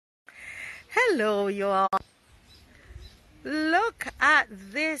Hello, you all. Look at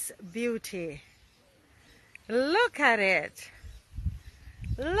this beauty. Look at it.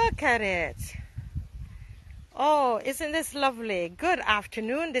 Look at it. Oh, isn't this lovely? Good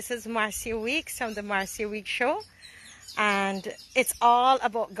afternoon. This is Marcia Weeks from the Marcia Weeks Show. And it's all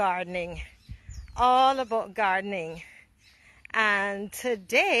about gardening. All about gardening. And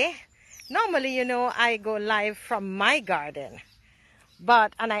today, normally, I go live from my garden.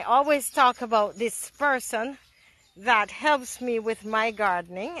 And I always talk about this person that helps me with my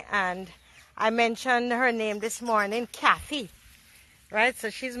gardening. And I mentioned her name this morning, Kathy. Right?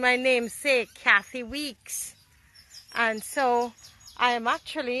 So she's my namesake, Kathy Weeks. And so I am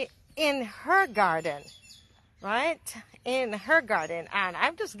actually in her garden. Right? In her garden. And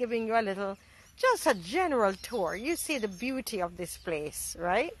I'm just giving you just a general tour. You see the beauty of this place,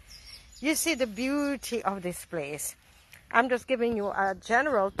 right? You see the beauty of this place. I'm just giving you a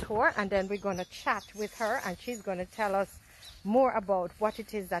general tour, and then we're going to chat with her, and she's going to tell us more about what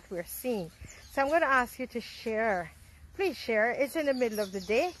it is that we're seeing. So I'm going to ask you to share. Please share. It's in the middle of the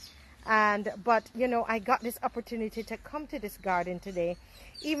day, but I got this opportunity to come to this garden today.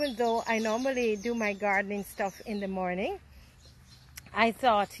 Even though I normally do my gardening stuff in the morning, I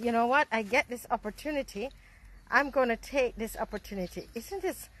thought, you know what? I get this opportunity. I'm going to take this opportunity. Isn't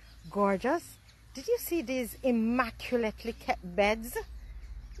this gorgeous? Did you see these immaculately kept beds?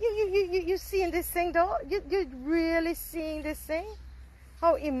 You seeing this thing though? You're really seeing this thing?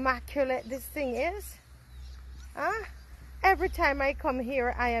 How immaculate this thing is? Huh? Every time I come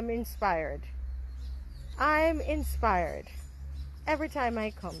here, I am inspired. I'm inspired. Every time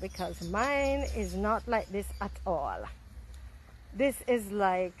I come, because mine is not like this at all. This is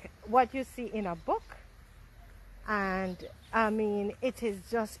like what you see in a book. And I mean, it is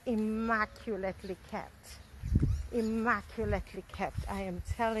just immaculately kept. Immaculately kept. I am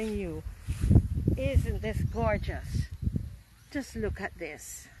telling you. Isn't this gorgeous? Just look at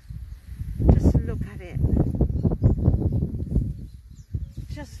this. Just look at it.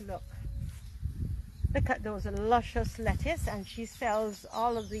 Just look. Look at those luscious lettuce, and she sells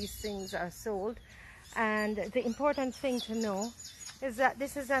all of these things are sold. And the important thing to know is that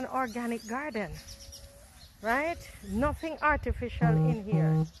this is an organic garden. Right? Nothing artificial in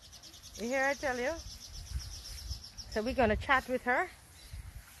here. You hear I tell you? So we're going to chat with her.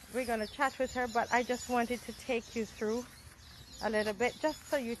 We're going to chat with her, but I just wanted to take you through a little bit just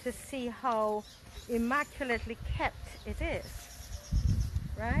for you to see how immaculately kept it is.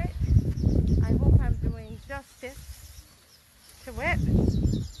 Right? I hope I'm doing justice to it.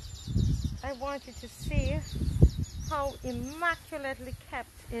 I want you to see how immaculately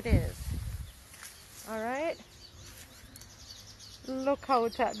kept it is. All right, look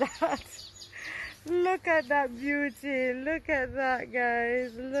out at that. Look at that beauty. Look at that,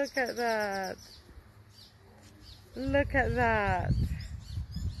 guys. Look at that. Look at that.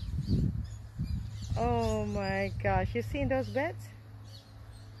 Oh my gosh, you seen those beds?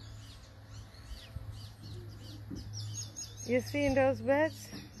 You seen those beds?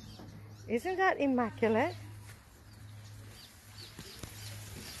 Isn't that immaculate?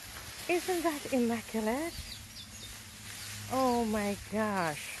 Isn't that immaculate? Oh my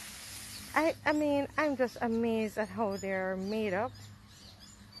gosh. I mean, I'm just amazed at how they're made up.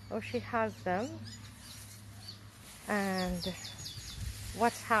 Oh, she has them. And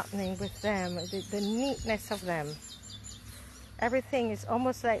what's happening with them, the neatness of them. Everything is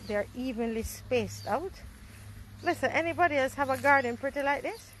almost like they're evenly spaced out. Listen, anybody else have a garden pretty like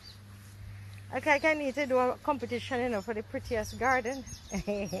this? Okay, I need to do a competition, for the prettiest garden.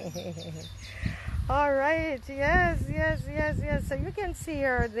 All right, yes. So you can see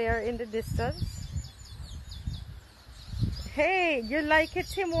her there in the distance. Hey, you like it,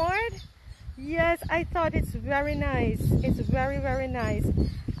 Tim Ward? Yes, I thought it's very nice. It's very, very nice.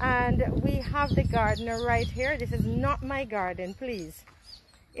 And we have the gardener right here. This is not my garden, please.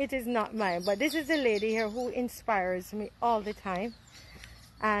 It is not mine, but this is a lady here who inspires me all the time.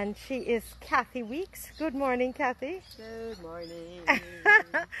 And she is Kathy Weeks. Good morning, Kathy. Good morning.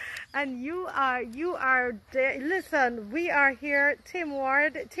 And you are there. Listen, we are here. Tim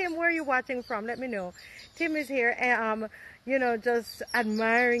Ward. Tim, where are you watching from? Let me know. Tim is here, just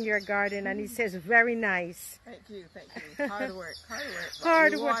admiring your garden, and he says, very nice. Thank you. Hard work.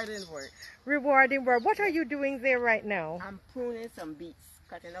 Rewarding work. Rewarding work. What are you doing there right now? I'm pruning some beets,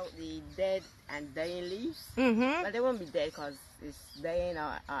 cutting out the dead and dying leaves. Mm-hmm. But they won't be dead because it's dying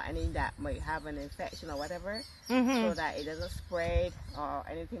or any that might have an infection or whatever, Mm-hmm. so that it doesn't spread or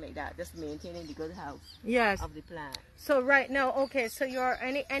anything like that. Just maintaining the good health of the plant. So right now, okay, so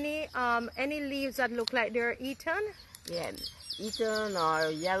any leaves that look like they're eaten? Yeah, eaten or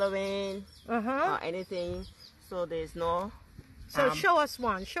yellowing Uh-huh. or anything. So there's no. So show us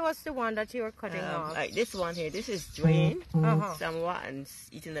one. Show us the one that you're cutting off. Like this one here. This is drained Uh-huh. somewhat and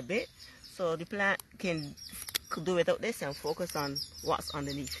eaten a bit. So the plant can do without this and focus on what's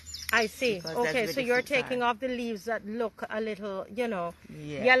underneath. I see. Because Okay, that's so the you're different taking side. off the leaves that look a little, you know,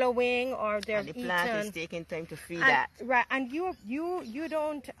 Yeah. yellowing or they're And the plant is eaten. taking time to feed And, that. right, and you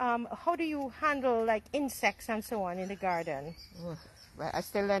don't. How do you handle like insects and so on in the garden? Oh, well, I'm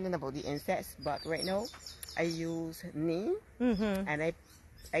still learning about the insects, but right now I use neem Mm-hmm. and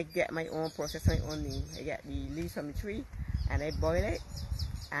I get my own process, my own neem. I get the leaves from the tree and I boil it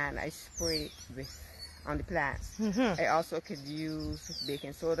and I spray it on the plants. Mm-hmm. I also could use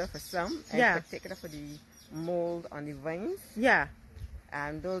baking soda for some, and Yeah. particular for the mold on the vines. Yeah.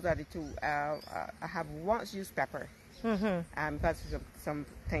 And those are the two. I have once used pepper, Mm-hmm. because some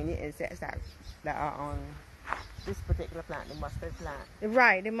tiny insects that are on this particular plant, the mustard plant,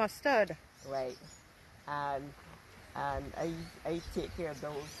 Right, the mustard. right? And I take care of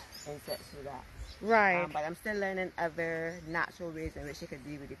those insects with that. Right. But I'm still learning other natural ways in which you could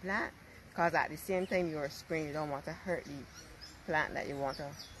deal with the plant, because at the same time you're spraying, you don't want to hurt the plant that you want to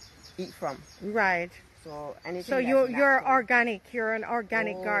eat from. Right. So anything. So that's you're natural- organic. You're an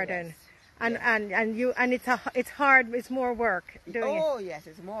organic Oh, garden. yes. And, Yes. and it's hard. It's more work doing it. Oh yes,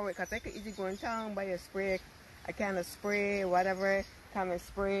 it's more work, because I could easily go in town, buy a spray, a can of spray, whatever, come and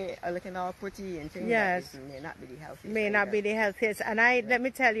spray, looking all pretty and things Yes. like this, may not be the healthiest. May not be the healthiest. And let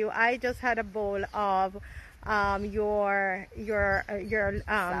me tell you, I just had a bowl of your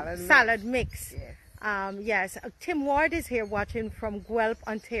salad mix. Yes. Yes, Tim Ward is here watching from Guelph,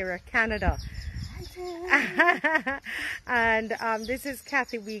 Ontario, Canada. And this is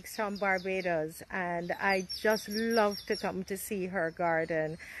Kathy Weeks from Barbados, and I just love to come to see her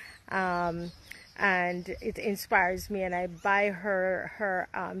garden. And it inspires me, and I buy her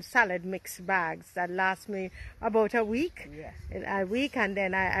salad mix bags that last me about a week. Yes. A week, and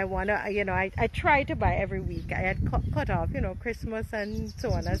then I want to, you know, I try to buy every week. I had cut off, you know, Christmas and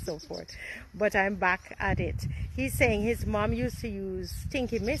so on and so forth, but I'm back at it. He's saying his mom used to use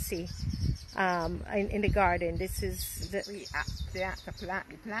Stinky Missy in the garden. This is the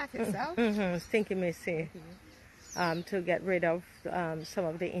The plant itself. Stinky Missy. To get rid of some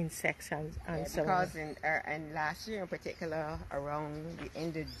of the insects and so on. Because in last year in particular, around the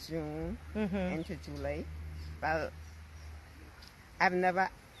end of June into July, well, I've never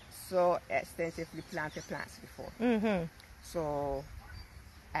so extensively planted plants before. So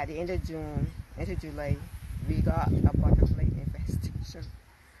at the end of June into July, we got a butterfly infestation.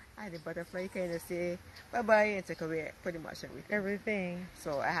 And the butterfly kind of say bye-bye and took away pretty much everything.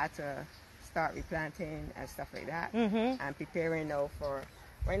 So I had to start replanting and stuff like that, and preparing now for.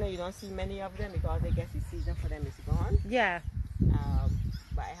 Right now you don't see many of them because I guess the season for them is gone. Yeah.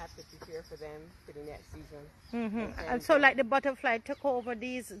 But I have to prepare for them for the next season. And so, like the butterfly took over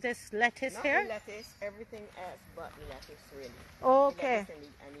this lettuce Not here. the lettuce, everything else but the lettuce really. Okay. The lettuce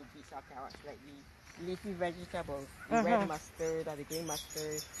and the beets or carrots, like the leafy vegetables, the red mustard or the green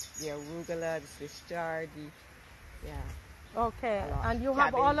mustard, the arugula, the Swiss chard, yeah. Okay. A lot. And you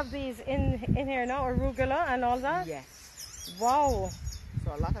have all Cabbage. of these in here now, arugula and all that. Yes. Wow.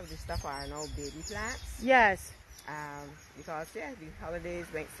 So a lot of the stuff are now baby plants. Yes. Because the holidays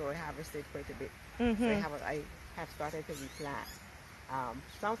went, so I harvested quite a bit. So I have started to replant.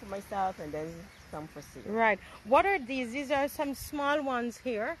 Some for myself and then some for sale. Right. What are these? These are some small ones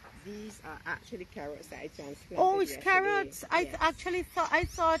here. These are actually carrots that I transplanted. Oh, it's yesterday. carrots. I Yes. actually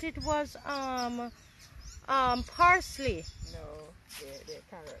thought it was parsley. No, they're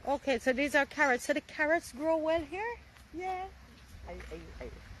carrots. Okay, so these are carrots. So the carrots grow well here? Yeah. I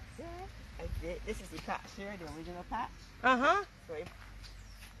did. This is the patch here, the original patch. Uh-huh. So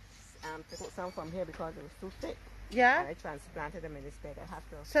I took some from here because it was too thick. Yeah. And I transplanted them in this bed. I have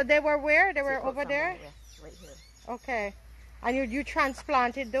to. So they were where? They were take out over some there? more. Yes, right here. Okay. And you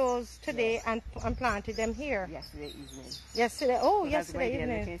transplanted those today and planted them here? Yesterday evening. Yesterday. Oh, So that's why yesterday they're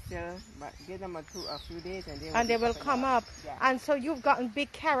evening. looking still, but give them a few days And they will come up. Yeah. And so you've gotten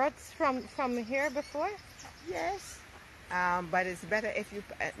big carrots from here before? Yes. But it's better if you,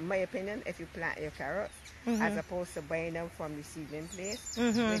 in my opinion, if you plant your carrots as opposed to buying them from the seedling place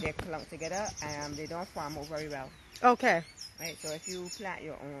where they clump together and they don't farm out very well. Okay. Right. So if you plant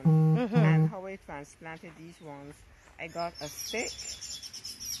your own, and how I transplanted these ones, I got a stick.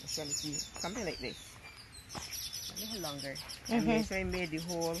 Let's let me see, something like this, a little longer. And so I made the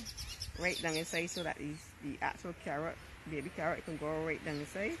hole right down inside so that the actual carrot, baby carrot, can go right down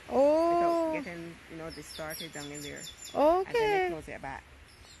inside. Oh. Without getting, distorted down in there. And then Okay. I close it back.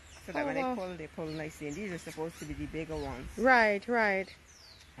 So that when they pull nicely. And these are supposed to be the bigger ones. Right, right.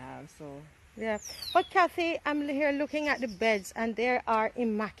 So yeah. But Kathy, I'm here looking at the beds and they are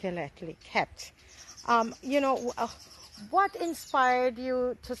immaculately kept. You know, what inspired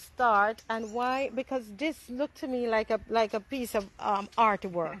you to start and why? Because this looked to me like a piece of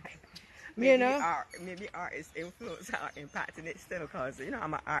artwork. maybe you know, maybe art is influencing or impacting it still, because you know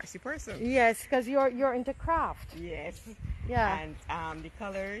I'm an artsy person. Yes, because you're into craft. Yes. Yeah. And the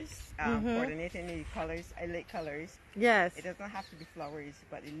colors, coordinating the colors. I like colors. Yes. It doesn't have to be flowers,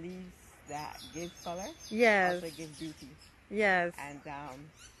 but the leaves that give color. Yes. Also give beauty. Yes. And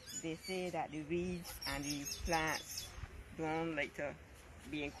they say that the weeds and the plants don't like to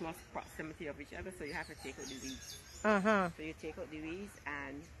be in close proximity of each other, so you have to take out the weeds. So you take out the weeds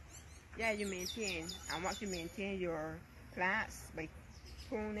and yeah, you maintain. And once you maintain your plants by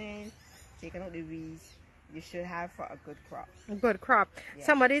pruning, taking out the weeds, you should have for a good crop. A good crop. Yeah.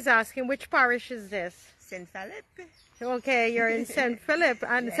 Somebody's asking, which parish is this? St. Philip. Okay, you're in St. Philip,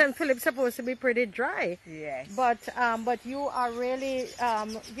 and yes. St. Philip's supposed to be pretty dry. Yes. But you are really,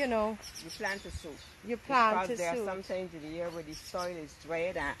 you know. You plant to sow. You plant to sow. There are some times in the year where the soil is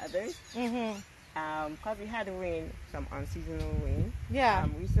drier than others. Because we had rain, some unseasonal rain. Yeah.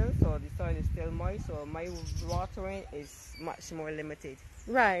 Recent, so the soil is still moist, so my watering is much more limited.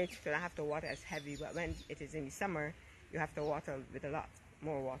 Right. So I don't have to water as heavy, but when it is in the summer, you have to water with a lot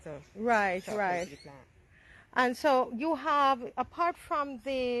more water. Right, right. And so you have, apart from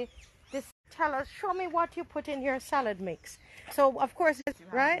this, tell us, show me what you put in your salad mix. So of course, you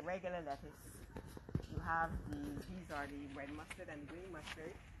have right? The regular lettuce. You have these are the red mustard and green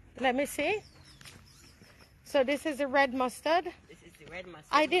mustard. Let me see. So this is the red mustard. This is the red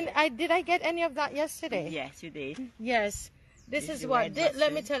mustard. Did I get any of that yesterday? Yes, you did. Yes. This is what,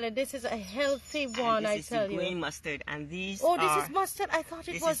 let me tell you, this is a healthy one, I tell you. This is the green mustard, and these this is mustard? I thought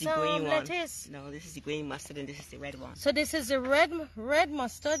it was lettuce. No, this is the green mustard, and this is the red one. So this is the red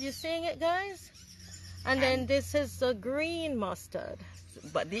mustard, you seeing it, guys? And then this is the green mustard.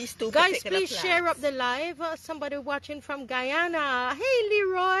 But these two guys, please plants, share up the live. Somebody watching from Guyana. Hey,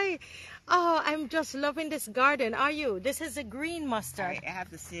 Leroy. Oh, I'm just loving this garden. Are you? This is a green mustard. I have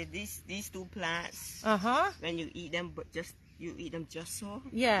to say, these two plants, when you eat them, you eat them just so,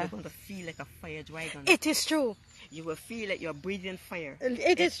 yeah, you're going to feel like a fire dragon. It is true. You will feel like you're breathing fire.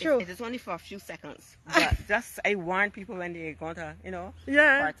 It is true. It is only for a few seconds. But just, I warn people when they're going to,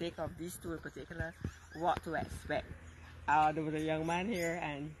 partake of these two in particular, what to expect. There was a young man here,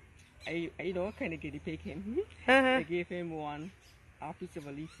 and I kind of guinea pig him. I gave him a piece of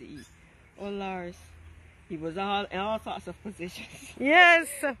a leaf to eat. Oh, Lars, he was in all sorts of positions. Yes.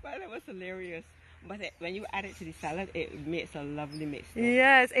 But it was hilarious. But when you add it to the salad, it makes a lovely mix.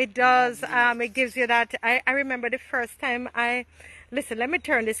 Yes, it does. It gives you that. I remember the first time listen, let me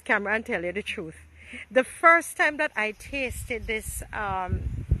turn this camera and tell you the truth. The first time that I tasted this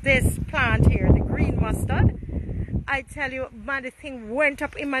plant here, the green mustard, I tell you, man, the thing went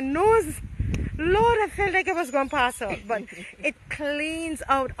up in my nose. Lord, I felt like I was going to pass out. But it cleans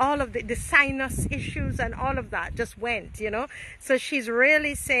out all of the sinus issues and all of that just went, So she's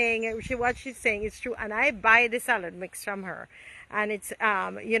really saying, what she's saying is true. And I buy the salad mix from her. And it's,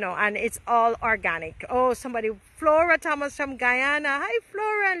 and it's all organic. Oh, Flora Thomas from Guyana. Hi,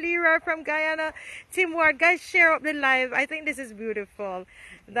 Flora and Leroy from Guyana. Tim Ward, guys, share up the live. I think this is beautiful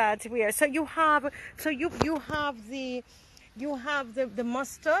that we are. So you have the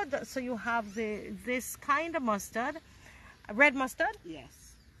mustard. So you have this kind of mustard, red mustard.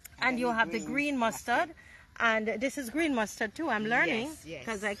 Yes. And you have the green mustard. And this is green mustard too. I'm learning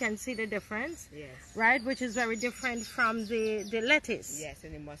because I can see the difference. Yes. Right, which is very different from the lettuce. Yes,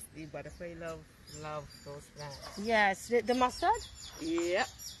 and the butterfly love those plants. Yes, the mustard. Yep.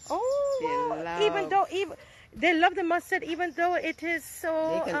 Oh, they love the mustard, even though it is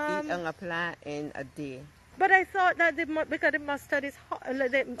so. They can eat on a plant in a day. But I thought that because the mustard is hot,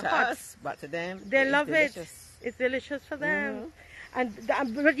 us, but to them, they love it. It's delicious for them.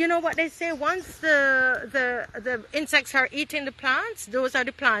 But you know what they say? Once the insects are eating the plants, those are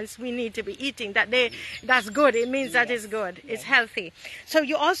the plants we need to be eating. That's good. It means that is good. Yes. It's healthy. So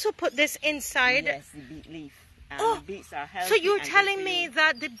you also put this inside. Yes, the beet leaf. The beets are healthy. So you're telling me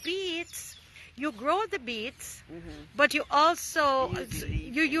that the beets, you grow the beets, but you also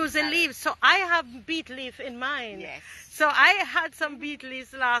use the leaves. So I have beet leaf in mine. Yes. So I had some beet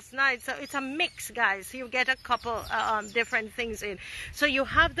leaves last night. So it's a mix, guys. You get a couple different things in. So you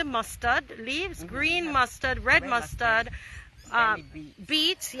have the mustard leaves, green mustard, red mustard,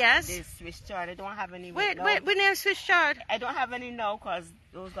 beets, yes. This Swiss chard. I don't have any. Wait, we near Swiss chard. I don't have any now because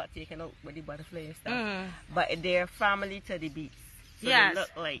those got taken out with the butterfly and stuff. But they're family to the beets. So Yes. they look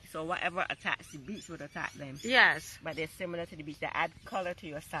like, so whatever attacks the beets would attack them. Yes. But they're similar to the beets. They add color to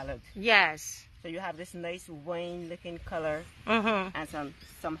your salad. Yes. So you have this nice wine looking color Mm-hmm. and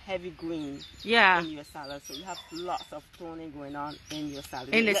some heavy green Yeah. in your salad. So you have lots of toning going on in your salad.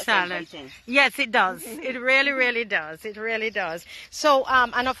 In the It looks salad. inviting. Yes, it does. It really, really does. It really does. So,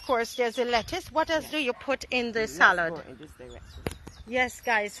 and of course, there's the lettuce. What else do you put in the Let's salad? go in this direction. Yes,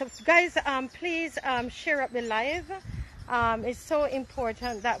 guys. So, guys, please share up the live. It's so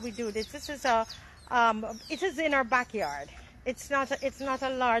important that we do this. This is it is in our backyard. It's not a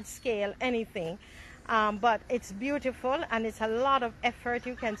large scale anything, but it's beautiful and it's a lot of effort.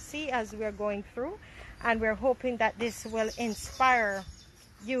 You can see as we're going through, and we're hoping that this will inspire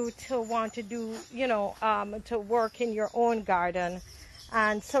you to want to do, to work in your own garden.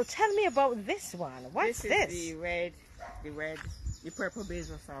 And so, tell me about this one. What's this? This is the purple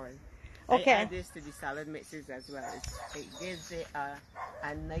basil, sorry. Okay. I add this to the salad mixes as well. It gives it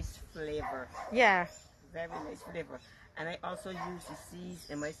a nice flavor. Yeah. Very nice flavor. And I also use the seeds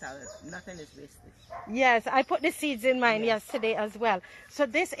in my salad. Nothing is wasted. Yes, I put the seeds in mine Yes. yesterday as well. So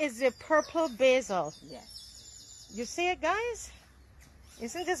this is the purple basil. Yes. You see it, guys?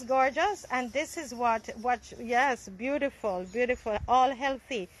 Isn't this gorgeous? And this is what yes, beautiful, beautiful, all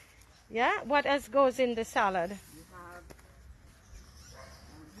healthy. Yeah, what else goes in the salad? You have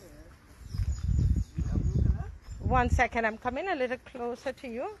here the arugula. 1 second, I'm coming a little closer to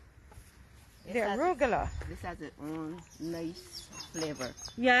you. This The has arugula. This has its own nice flavor.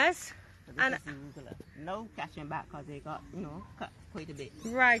 Yes. So this And is the arugula. No catching back because they got, cut quite a bit.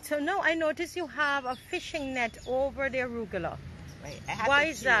 right. So now I notice you have a fishing net over the arugula. Right. I had Why to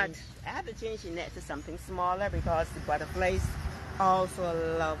is that? I had to change the net to something smaller because the butterflies also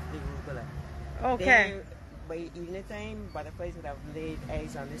love the arugula. Okay. By evening time, butterflies would have laid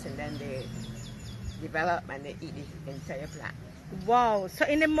eggs on this and then they develop and they eat the entire plant. Wow. So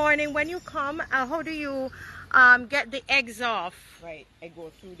in the morning when you come, how do you get the eggs off? Right. I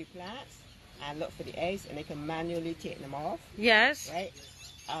go through the plants and look for the eggs and I can manually take them off. Yes. Right.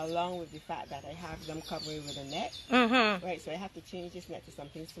 Along with the fact that I have them covered with a net. Mm-hmm. Right. So I have to change this net to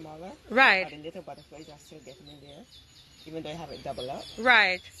something smaller. Right. But the little butterflies are still getting in there, even though I have it double up.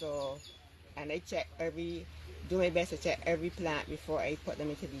 Right. So, and I do my best to check every plant before I put them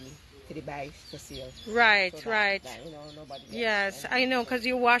into the bags for sale. Right. So Right. that, nobody gets Yes, anything. I know, because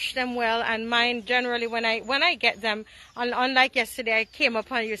you wash them well, and mine generally when I get them, unlike yesterday, I came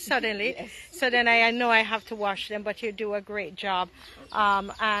upon you suddenly, Yes. so then I know I have to wash them. But you do a great job.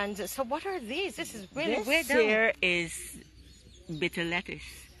 And so, what are these? This is really This way down. here is bitter lettuce.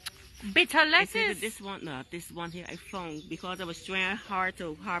 Bitter I said lettuce. that this one here I found because I was trying hard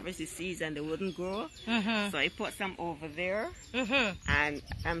to harvest the seeds and they wouldn't grow. Mhm. So I put some over there Mhm. and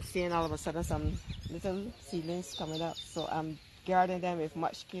I'm seeing all of a sudden some little seedlings coming up. So I'm guarding them with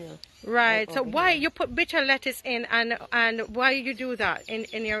much care. Right. So over why here. you put bitter lettuce in, and why you do that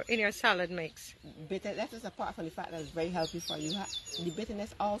in your salad mix? Bitter lettuce, apart from the fact that it's very healthy for you, the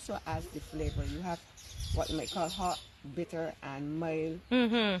bitterness also adds the flavor. You have what you might call hot, bitter, and mild,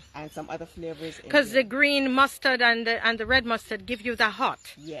 Mhm. and some other flavors. in Because the there. green mustard and the red mustard give you the hot,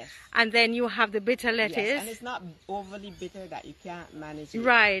 Yes. and then you have the bitter lettuce. Yes, and it's not overly bitter that you can't manage it.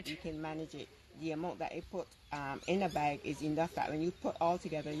 Right. You can manage it. The amount that I put in a bag is enough that when you put all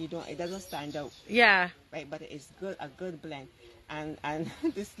together, it doesn't stand out, Yeah. right? But it's a good blend. And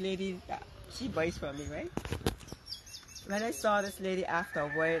this lady, she buys from me, right? When I saw this lady after a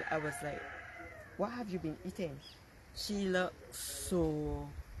while, I was like, "What have you been eating?" She looked so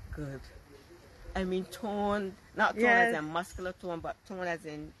good. I mean, toned, not toned Yes. as in muscular tone, but toned as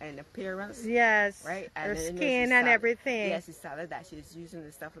in appearance. Yes. Right, Her then there's the skin and salad. everything. Yes, the salad that she's using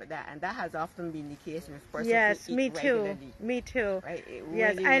and stuff like that, and that has often been the case with persons Yes, who eat me too. regularly. Me too. Right, it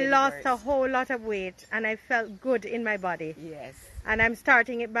Yes, really, I really lost a works. whole lot of weight, and I felt good in my body. Yes, And I'm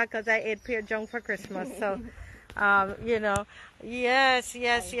starting it back because I ate pure junk for Christmas. So, yes,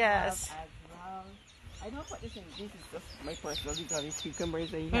 yes, I yes. have as well. I don't put this in. This is just my personal. These are the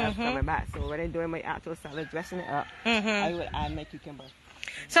cucumbers that you have coming back. So when I'm doing my actual salad, dressing it up, I will add my cucumber.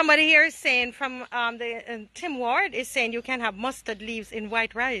 Somebody here is saying from Tim Ward is saying you can have mustard leaves in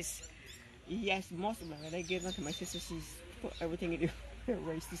white rice. Yes, most of them. When I gave them to my sister, she's put everything in the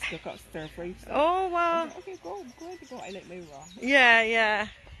rice to cook up stir fry. So Oh I wow. said, okay, go. I like my raw. Yeah, yeah.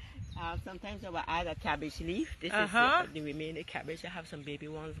 Sometimes I will add a cabbage leaf. This Uh-huh. is the remaining cabbage. I have some baby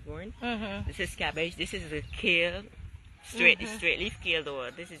ones growing. Mhm. This is cabbage. This is the kale. Straight leaf kale though.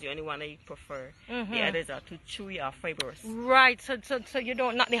 This is the only one I prefer. The others are too chewy or fibrous. Right. So you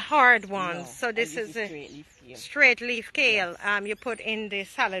don't, not the hard ones. No, So I this use is the a straight leaf kale. straight leaf kale. You put in the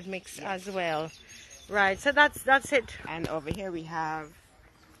salad mix as well. Right, so that's it. And over here we have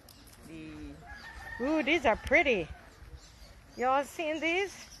the Ooh, these are pretty. Y'all seen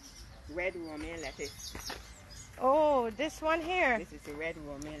these? red romaine lettuce. Oh, this one here. This is the red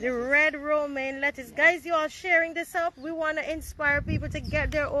romaine lettuce. The red romaine lettuce. Guys, you all sharing this up. We want to inspire people to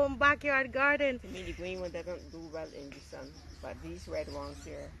get their own backyard garden. To me, the green one doesn't do well in the sun, but these red ones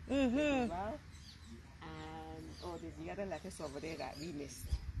here Mm-hmm. they do well. And oh, there's the other lettuce over there that we missed.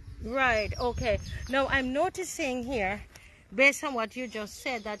 Right, okay. Now I'm noticing here, based on what you just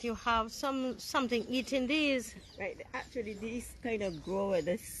said, that you have something eating these. Right, actually these kind of grow with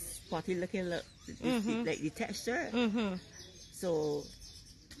this spotty looking look, like the texture. Mm-hmm. So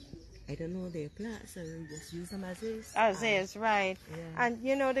I don't know, they're plants, so we just use them as is. As is, right. Yeah. And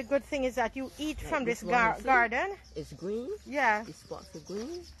you know the good thing is that you eat Like from this one, see? garden. It's green. Yeah. The spots are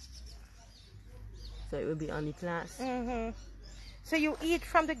green. So it will be on the plants. Mm-hmm. So you eat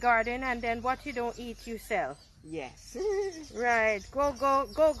from the garden, and then what you don't eat, you sell. Yes. Right. Go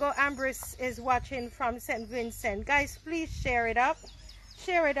Ambrose is watching from St. Vincent. Guys, please share it up.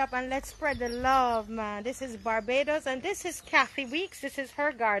 Share it up and let's spread the love, man. This is Barbados and this is Kathy Weeks. This is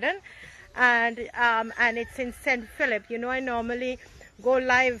her garden. And it's in St. Philip. You know, I normally go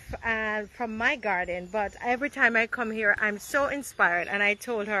live from my garden, but every time I come here I'm so inspired, and I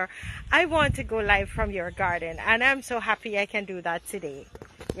told her I want to go live from your garden, and I'm so happy I can do that today.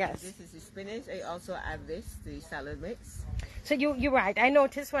 Yes. This is the spinach. I also add this, the salad mix. So you're right. I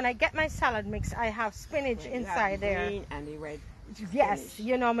noticed when I get my salad mix I have spinach You inside have the there. green and the red. Yes, spinach.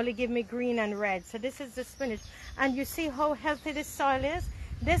 you normally give me green and red. So this is the spinach. And you see how healthy this soil is?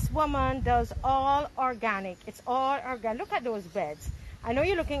 This woman does all organic. It's all organic. Look at those beds. I know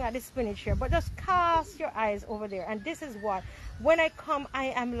you're looking at the spinach here, but just cast your eyes over there. And this is what, when I come, I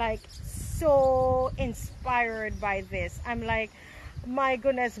am like so inspired by this. I'm like, my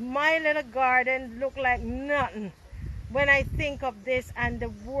goodness, my little garden look like nothing when I think of this and the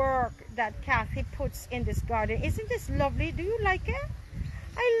work that Kathy puts in this garden. Isn't this lovely? Do you like it?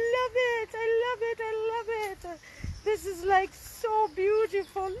 I love it. I love it. I love it. This is like so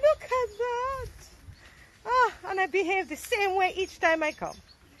beautiful. Look at that. Ah, and I behave the same way each time I come,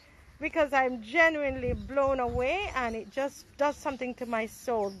 because I'm genuinely blown away, and it just does something to my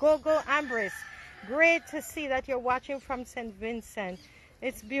soul. Go Ambrose. Great to see that you're watching from St. Vincent.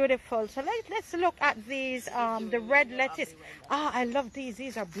 It's beautiful. So let's look at these, the red lettuce. Ah, I love these.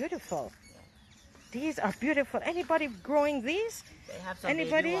 These are beautiful. These are beautiful. Anybody growing these? They have some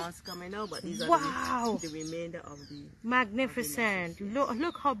Anybody? baby ones coming out, but these Wow. are the remainder of the... Magnificent.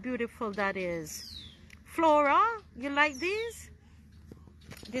 Look how beautiful that is. Flora, you like these?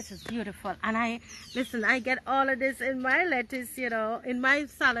 This is beautiful. And I get all of this in my lettuce, you know, in my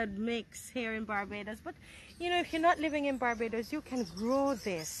salad mix here in Barbados. But, you know, if you're not living in Barbados, you can grow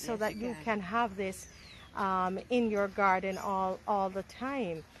this so that you can have this in your garden all the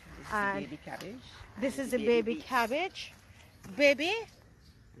time. This is baby cabbage. This is a baby cabbage. Baby?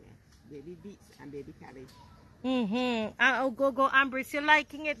 Yeah, baby beets and baby cabbage. Oh, go Ambrose, you're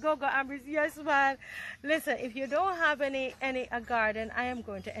liking it. Go Ambrose. Yes, man. Listen, if you don't have any a garden, I am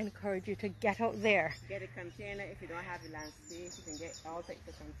going to encourage you to get out there. Get a container. If you don't have the land space, you can get all types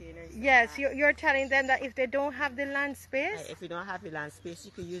of containers. Yes, you're telling them that if they don't have the land space, Right, if you don't have the land space,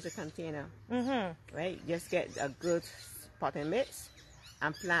 you could use a container. mm-hmm. Right, just get a good potting mix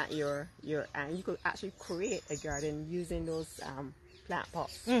and plant your and you could actually create a garden using those plant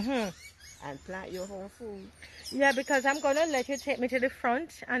pots. And plant your home food. Yeah, because I'm going to let you take me to the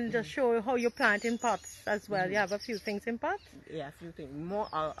front and just show you how you plant in pots as well. You have a few things in pots? Yeah, a few things. More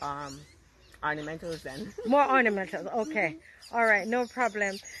ornamentals then. More ornamentals, okay. All right, no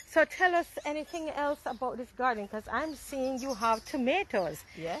problem. So tell us anything else about this garden, because I'm seeing you have tomatoes.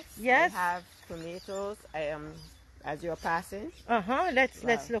 Yes. Yes. I have tomatoes. As you're passing.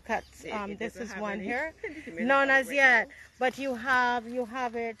 Let's look at this is one here. None as yet, but you have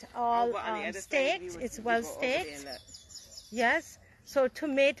it all staked. It's well staked. Yes. So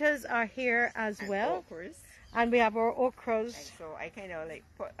tomatoes are here as well, Okras. and we have our okras. And so I kind of like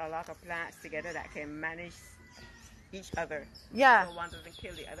put a lot of plants together that can manage each other. Yeah. So one doesn't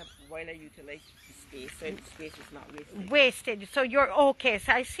kill the other while I utilize the space, so the space is not wasted. Wasted. So you're okay.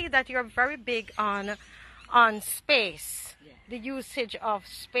 So I see that you're very big on space, the usage of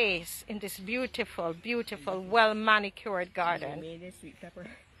space in this beautiful, well manicured garden. I made a sweet pepper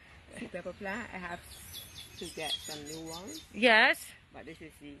plant. I have to get some new ones. Yes. But this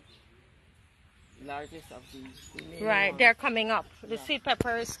is the largest of the remaining Right, ones. they're coming up. The sweet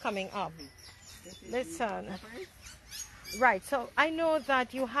pepper is coming up. Listen. Right, so I know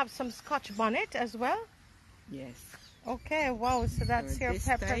that you have some Scotch bonnet as well. Yes. Okay, wow, so that's your this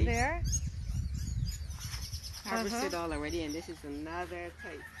pepper type. there. harvested all already, and this is another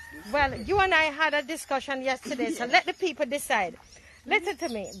type. Well, you and I had a discussion yesterday, so let the people decide. Listen to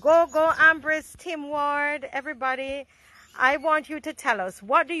me. Go, Ambrose, Tim Ward, everybody. I want you to tell us,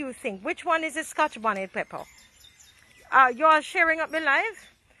 what do you think? Which one is the Scotch bonnet pepper? You are sharing up the live?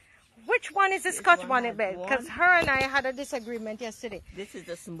 Which one is the Scotch bonnet pepper? Because her and I had a disagreement yesterday. This is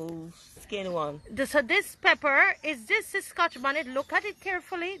the smooth skin one. So this pepper, is this the Scotch bonnet? Look at it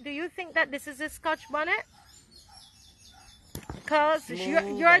carefully. Do you think that this is a Scotch bonnet? Because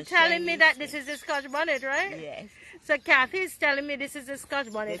you're telling me that this is a Scotch bonnet, right? Yes. So Kathy is telling me this is a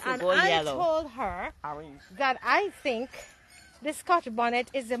Scotch bonnet. And I told her that I think the Scotch bonnet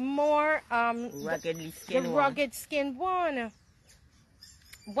is a more rugged skin one.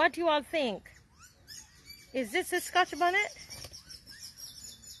 What do you all think? Is this a Scotch bonnet?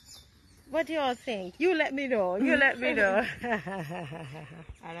 What do you all think? You let me know. You let me know. And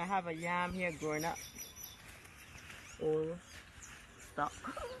I have a yam here growing up. Old stock.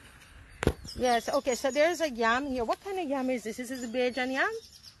 Yes, okay, so there's a yam here. What kind of yam is this? Is this a Bajan yam?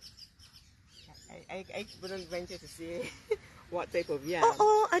 I wouldn't venture to say what type of yam.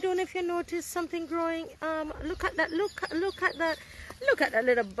 Oh, I don't know if you noticed something growing. Look at that, look at that. Look at that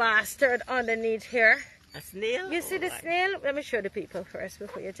little bastard underneath here. A snail? You see the snail? Let me show the people first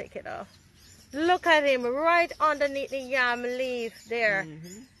before you take it off. Look at him right underneath the yam leaf there.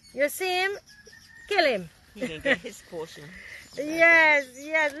 You see him? Kill him. He can get his portion. Yes,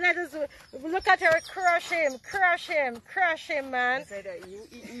 let us look at her. Crush him, man. I said that you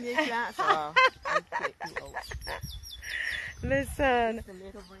eating your plants or I'll take you out. Listen.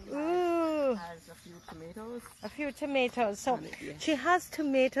 Ooh. Has a few tomatoes. So she has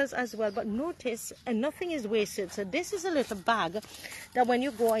tomatoes as well, but notice, and nothing is wasted. So this is a little bag that when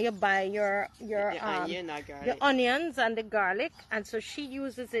you go and you buy your onions and the garlic, and so she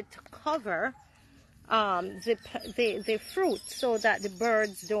uses it to cover the fruit so that the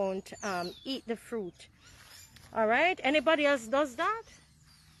birds don't eat the fruit. All right, anybody else does that?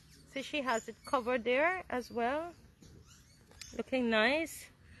 See, she has it covered there as well, looking nice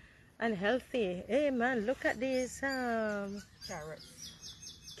and healthy. Hey man, look at these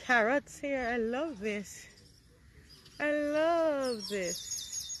carrots here. I love this.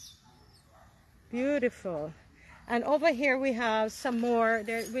 Beautiful. And over here we have some more.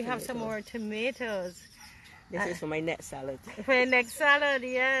 We have some more tomatoes. This is for my next salad. For your next salad,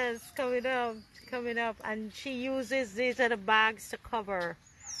 yes, coming up. And she uses these little bags to cover.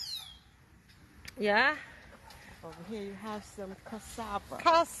 Yeah. Over here you have some cassava.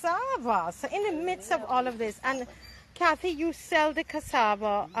 Cassava. So in the midst of all of this, and Kathy, you sell the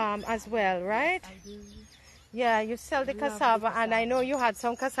cassava as well, right? I do. Yeah, you sell the cassava, and I know you had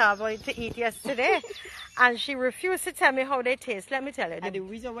some cassava to eat yesterday, and she refused to tell me how they taste. Let me tell you. And the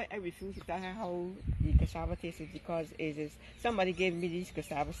reason why I refused to tell her how the cassava tastes is because somebody gave me these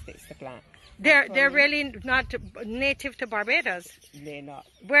cassava sticks to plant. They're really not native to Barbados. They're not.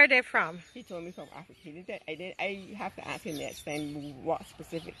 Where are they from? He told me from Africa. I have to ask him next time what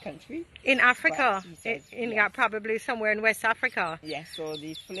specific country. In Africa. Said, probably somewhere in West Africa. Yes, so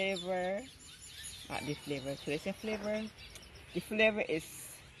the flavor. Not the flavor. Should I say flavor? The flavor is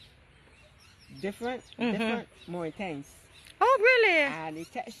different, more intense. Oh, really? And the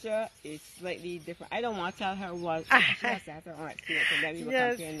texture is slightly different. I don't want to tell her what she has to have her own experience, and then we will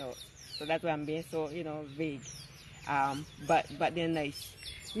compare notes. So that's why I'm being so, vague. But they're nice.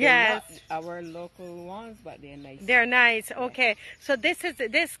 Yes. They're not our local ones, but they're nice. They're nice. Okay. So this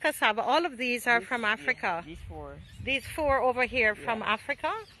cassava. All of these are from Africa. Yeah, These four over here from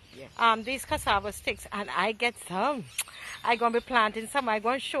Africa. Yes. These cassava sticks, and I get some. I'm going to be planting some. I'm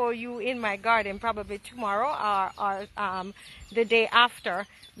going to show you in my garden probably tomorrow or the day after,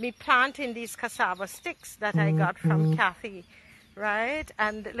 me planting these cassava sticks that I got from Kathy, right?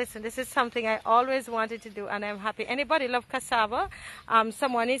 And listen, this is something I always wanted to do, and I'm happy. Anybody love cassava?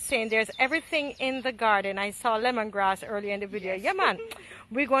 Someone is saying there's everything in the garden. I saw lemongrass earlier in the video. Yes. Yeah, man.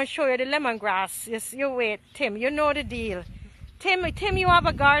 We're going to show you the lemongrass. Yes, you wait, Tim. You know the deal. Tim, you have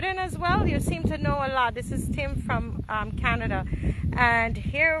a garden as well? You seem to know a lot. This is Tim from Canada. And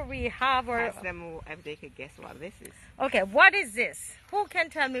here we have our... Ask them if they could guess what this is. Okay, what is this? Who can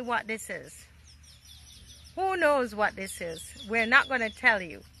tell me what this is? Who knows what this is? We're not going to tell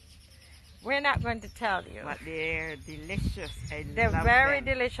you. We're not going to tell you. But they're delicious. They're very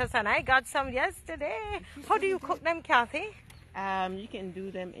delicious, and I got some yesterday. How do you cook them, Kathy? You can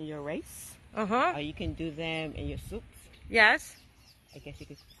do them in your rice. Uh-huh. Or you can do them in your soups. Yes. I guess you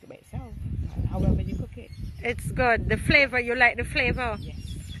could cook it by itself. However you cook it. It's good. The flavor, you like the flavor? Yes.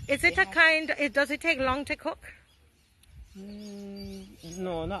 Is it does it take long to cook?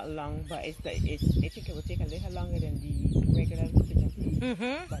 No, not long, but I think it will take a little longer than the regular pigeon peas,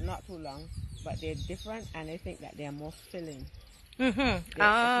 but not too long. But they're different, and I think that they are more filling.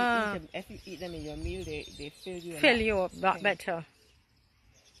 If you eat them in your meal, they fill you up a lot better.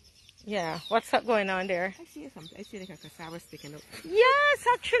 Yeah, what's up going on there? I see something. I see like a cassava sticking up. Yes,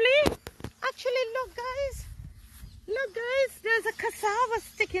 actually, look guys, there's a cassava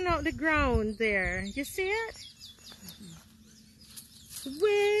sticking out the ground there. You see it?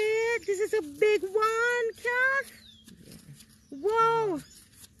 Wait, this is a big one, Kath. Whoa.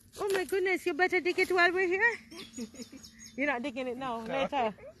 Oh my goodness, you better dig it while we're here. You're not digging it now,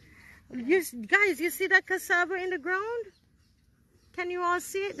 later. Guys, you see that cassava in the ground? Can you all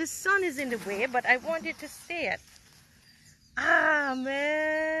see it? The sun is in the way, but I want you to see it. Ah,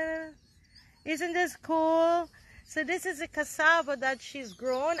 man. Isn't this cool? So this is a cassava that she's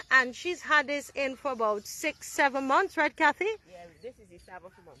grown, and she's had this in for about 6-7 months, right, Kathy? Yeah, this is the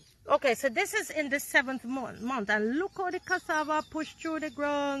 7th month. Okay, so this is in the 7th month, and look how the cassava pushed through the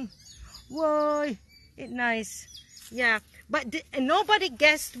ground. Whoa, it's nice. Yeah, but nobody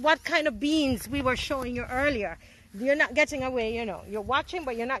guessed what kind of beans we were showing you earlier. You're not getting away, you know. You're watching,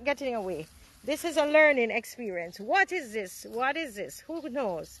 but you're not getting away. This is a learning experience. What is this? What is this? Who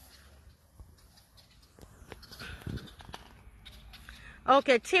knows?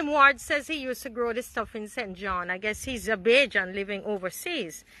 Okay, Tim Ward says he used to grow this stuff in St. John. I guess he's a Bajan living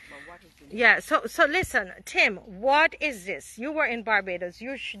overseas. Yeah, so listen, Tim, what is this? You were in Barbados.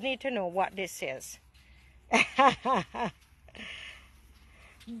 You should need to know what this is.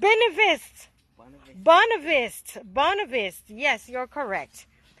 Bonavist. Yes, you're correct.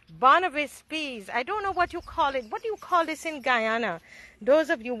 Bonavist peas. I don't know what you call it. What do you call this in Guyana? Those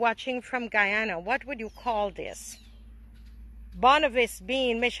of you watching from Guyana, what would you call this? Bonavist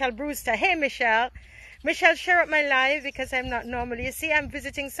bean. Michelle Brewster. Hey, Michelle. Michelle, share up my live because I'm not normally. You see, I'm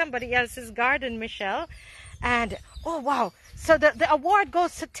visiting somebody else's garden, Michelle. And, oh, wow. So the award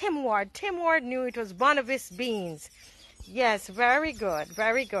goes to Tim Ward. Tim Ward knew it was Bonavist beans. Yes, very good.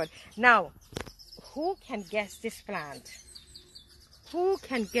 Very good. Now, who can guess this plant? Who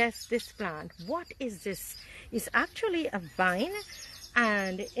can guess this plant? What is this? It's actually a vine,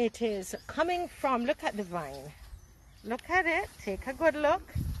 and it is coming from, look at the vine. Look at it. Take a good look.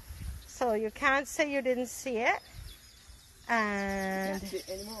 So you can't say you didn't see it. And can't see it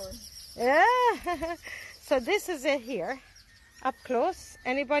anymore. Yeah. So this is it here, up close.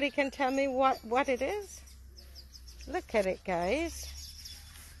 Anybody can tell me what it is? Look at it, guys.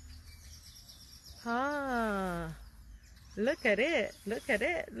 Ah, look at it. Look at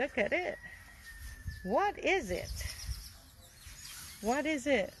it. Look at it. What is it? What is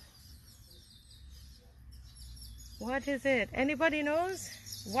it? What is it? Anybody knows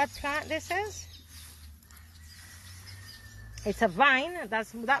what plant this is? It's a vine.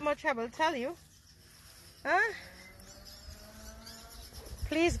 That's that much I will tell you. Huh?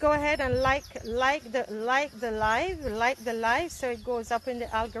 Please go ahead and like the live so it goes up in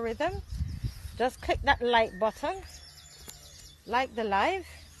the algorithm. Just click that like button. Like the live.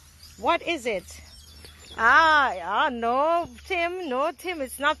 What is it? No, Tim,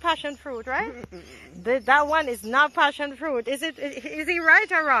 it's not passion fruit, right? That one is not passion fruit. Is he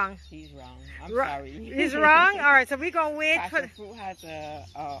right or wrong? He's wrong. I'm sorry. He's wrong? All right, so we're going to wait. Passion fruit has a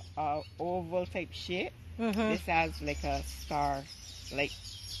oval type shape. This has like a star like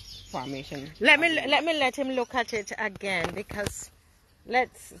formation. Let me let him look at it again, because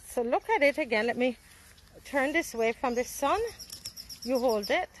so look at it again. Let me turn this way from the sun. You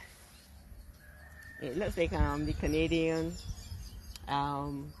hold it. It looks like the Canadian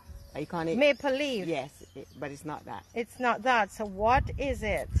iconic maple leaf. Yes, but it's not that. It's not that. So what is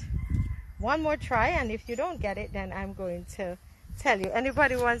it? One more try, and if you don't get it, then I'm going to tell you.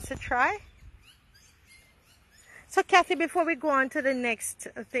 Anybody wants to try? So Kathy, before we go on to the next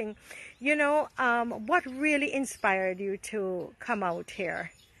thing, you know, what really inspired you to come out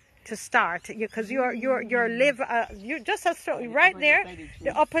here to start? Because you're just right there,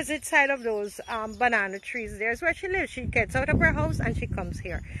 the opposite side of those banana trees. There's where she lives. She gets out of her house and she comes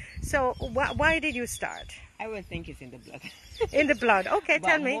here. So why did you start? I would think it's in the blood. In the blood. Okay,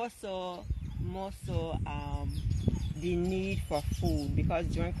 tell me. More so, the need for food, because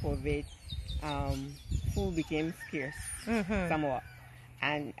during COVID, food became scarce somewhat,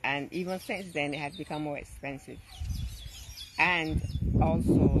 and even since then it has become more expensive. And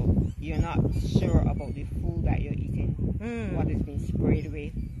also, you're not sure about the food that you're eating, what is being sprayed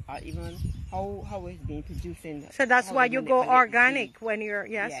with, or even how it's being produced. So that's why you go organic when you're,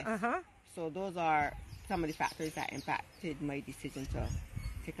 yes. So those are some of the factors that impacted my decision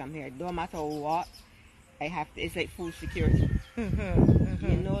to come here. No matter what, it's like food security.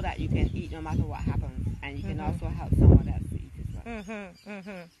 You know that you can eat no matter what happens, and you can also help someone else to eat as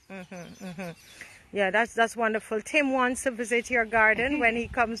well. Yeah, that's wonderful. Tim wants to visit your garden when he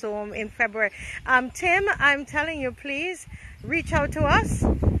comes home in February. Tim, I'm telling you, please reach out to us,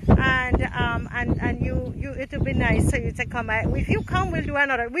 and you it will be nice for you to come. If you come, we'll do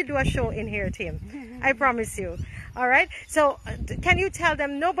a show in here, Tim. I promise you. All right. So can you tell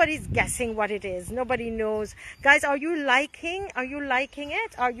them nobody's guessing what it is? Nobody knows. Guys, are you liking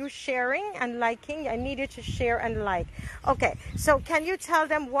it? Are you sharing and liking? I need you to share and like. Okay. So can you tell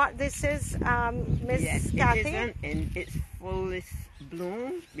them what this is, Miss Kathy? It isn't in its fullest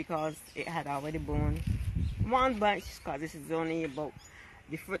bloom because it had already borne one bunch, because this is only about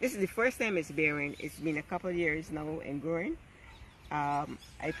this is the first time it's bearing. It's been a couple of years now and growing. I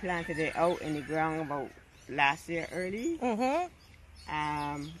planted it out in the ground about last year early. But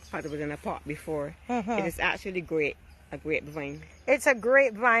it was in a pot before. It is actually a grapevine. It's a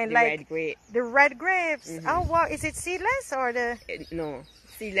grapevine, the like red grape. The red grapes. Oh wow, is it seedless or the? No,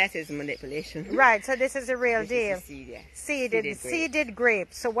 seedless is manipulation. Right, so this is the real This deal. is seed, yeah. Seeded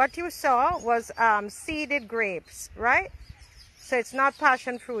grapes. So what you saw was seeded grapes, right? So it's not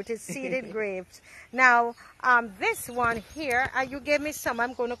passion fruit, it's seeded grapes. Now, this one here, you gave me some.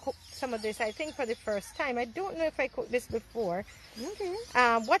 I'm going to cook some of this, I think, for the first time. I don't know if I cooked this before. Okay.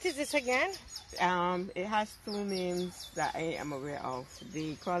 What is this again? It has two names that I am aware of.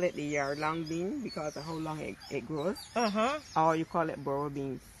 They call it the yard-long bean because of how long it grows. Or you call it bora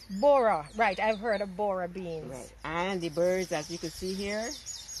beans. Bora, right. I've heard of bora beans. Right. And the birds, as you can see here,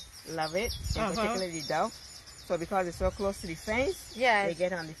 love it, and particularly the dove. So because it's so close to the fence, they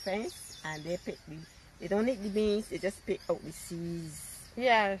get on the fence and they don't eat the beans, they just pick out the seeds.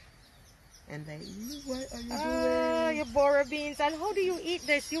 Yeah. And they, what are you doing? Your bora beans. And how do you eat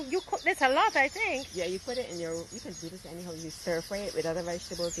this? You cook this a lot, I think. Yeah, you put it in you can do this anyhow. You stir fry it with other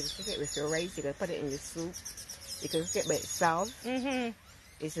vegetables. You can cook it with your rice. You can put it in your soup. You can cook it by itself.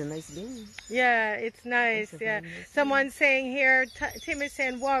 It's a nice bean. Yeah, it's nice. Yeah. Someone's saying here, Tim is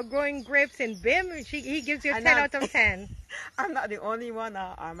saying, wow, growing grapes in BIM, he gives you 10 out of 10. I'm not the only one.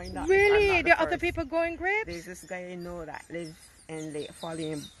 I might not. Really? There are other people growing grapes? There's this guy I know that lives in the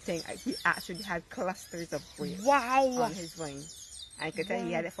Follium thing. He actually had clusters of grapes on his vine. I could tell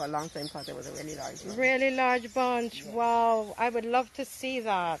he had it for a long time because it was a really large one. Really large bunch. Yeah. Wow. I would love to see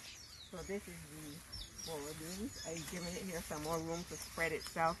that. So this is the bora beans. I've given it here some more room to spread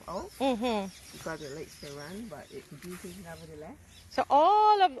itself out because it likes to run, but it's juicy nevertheless. So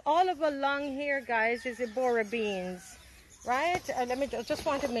all of along here, guys, is the bora beans, right? Just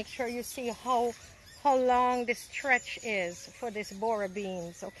want to make sure you see how long the stretch is for this bora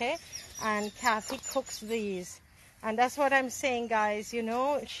beans, okay? And Kathy cooks these, and that's what I'm saying, guys. You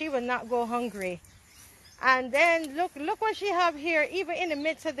know, she will not go hungry. And then look what she have here, even in the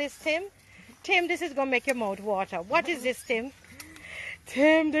midst of this, Tim. Tim, this is gonna make your mouth water. What is this, Tim?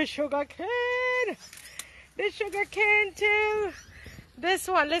 Tim, the sugar cane. The sugar cane, Tim. This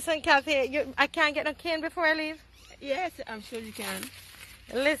one. Listen, Kathy, I can't get no cane before I leave. Yes, I'm sure you can.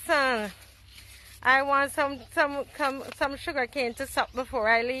 Listen, I want some sugar cane to suck before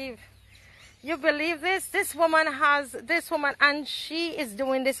I leave. You believe this? This woman, and she is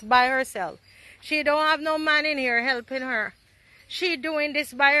doing this by herself. She don't have no man in here helping her. She doing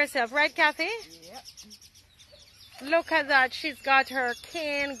this by herself, right, Kathy? Yep. Look at that. She's got her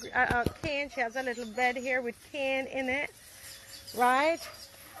cane. She has a little bed here with cane in it, right?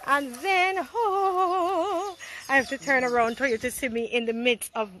 And then, I have to turn around for you to see me in the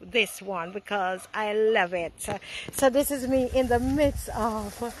midst of this one because I love it. So this is me in the midst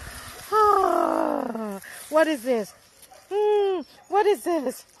of, what is this? What is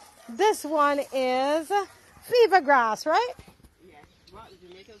this? This one is fever grass, right? Yes. Well,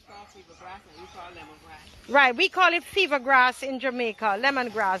 Jamaicans call fever grass and we call lemongrass. Right, we call it fever grass in Jamaica,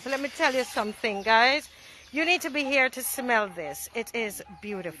 lemongrass. Let me tell you something, guys. You need to be here to smell this. It is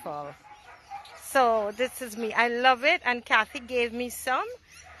beautiful. So this is me. I love it. And Kathy gave me some.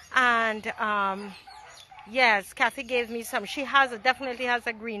 And yes, Kathy gave me some. She definitely has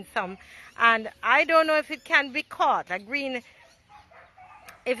a green thumb. And I don't know if it can be caught. A green,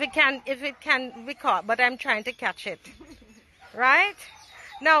 if it can be caught. But I'm trying to catch it. Right?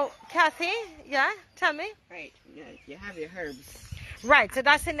 Now, Kathy, yeah, tell me. Right. Yeah, you have your herbs. Right, so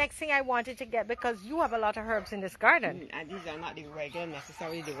that's the next thing I wanted to get because you have a lot of herbs in this garden. And these are not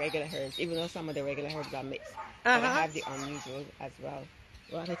necessarily the regular herbs, even though some of the regular herbs are mixed. But I have the unusual as well.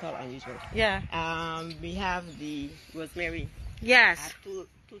 What they call unusual. Yeah. We have the rosemary. Yes. I have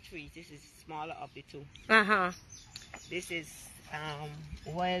two trees. This is smaller of the two. Uh-huh. This is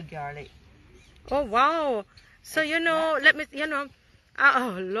wild garlic. Oh, wow. So, you know, let me, you know,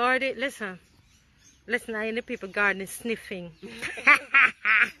 oh, Lordy, listen. Listen, I in the people garden is sniffing.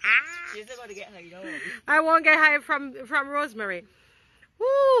 She's going to get her, you know. I won't get high from rosemary.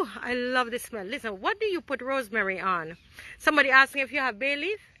 Woo, I love the smell. Listen, what do you put rosemary on? Somebody asking if you have bay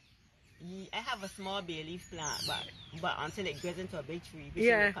leaf? I have a small bay leaf plant, but until it grows into a big tree, which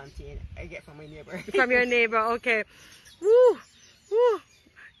Yeah. it will contain, I get from my neighbor. From your neighbor, okay. Woo, woo,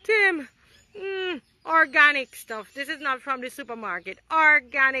 Tim. Organic stuff. This is not from the supermarket.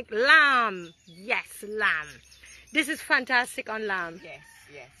 Organic lamb. Yes, lamb. This is fantastic on lamb. Yes,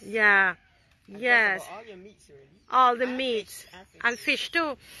 yes. Yeah. And Yes. all your meats, really. All the And meats. fish, And fish too.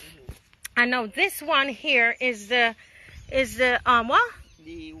 Mm-hmm. And now this one here is the what?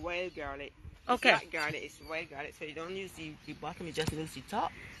 The wild garlic. Okay. It's not garlic, it's wild garlic. So you don't use the bottom, you just use the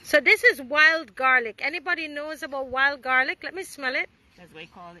top. So this is wild garlic. Anybody knows about wild garlic? Let me smell it. That's what I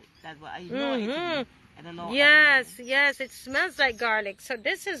call it. That's what I know it to be. I don't know. Yes, yes, it smells like garlic. So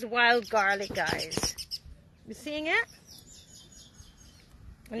this is wild garlic, guys. You seeing it?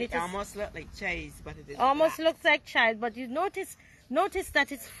 It almost looks like chives, but it is almost flat. looks like chives, but you notice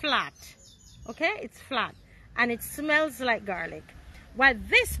that it's flat. Okay, it's flat, and it smells like garlic. While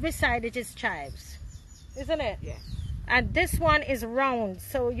this beside it is chives, isn't it? Yeah. And this one is round.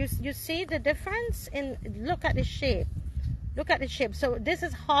 So you see the difference in. Look at the shape. Look at the shape. So this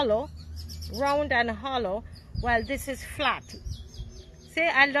is hollow, round and hollow, while this is flat. See,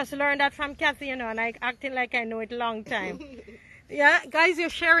 I just learned that from Kathy, you know, and I acting like I know it a long time. Yeah, guys, you're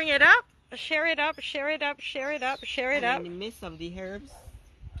sharing it up. Share it up, share it up, share it up, share it up. In the midst of the herbs,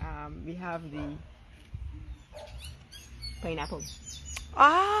 we have the pineapple. I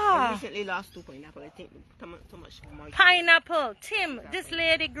Ah, recently lost 2 pineapple. I think too much moisture. pineapple. Tim, this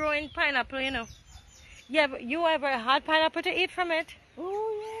lady growing pineapple, you know. You ever had pineapple to eat from it?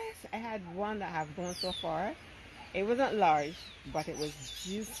 Oh yes, I had one that I've done so far. It wasn't large, but it was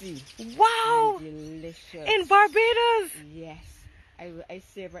juicy Wow, and delicious. in Barbados. Yes, I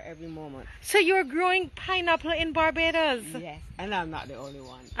savor every moment. So you're growing pineapple in Barbados? Yes, and I'm not the only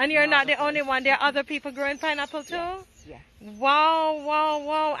one. And you're not the the only one. There are other people growing pineapple too? Yes, yes. Wow, wow,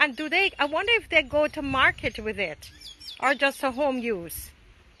 wow. And I wonder if they go to market with it or just for home use?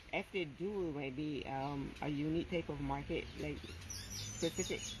 If they do, it might be a unique type of market, like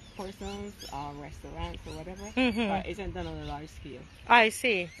specific persons or restaurants or whatever. But it isn't done on a large scale. I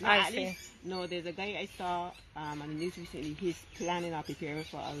see, No, I at see. least, no, there's a guy I saw on the news recently. He's planning on preparing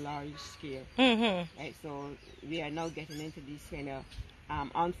for a large scale. Right, so we are now getting into these kind of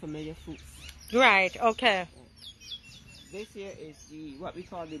unfamiliar fruits. Right, okay. This here is what we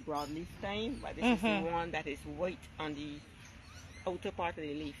call the broadleaf thyme, but this is the one that is white on the outer part of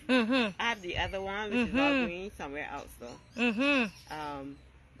the leaf. I have the other one, which is all green, somewhere else though.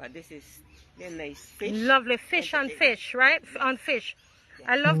 But this is nice fish. Lovely fish on fish, right? On fish.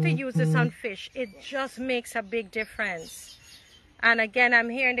 I love to use this on fish. It just makes a big difference. And again, I'm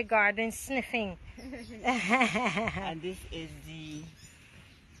here in the garden sniffing. And this is the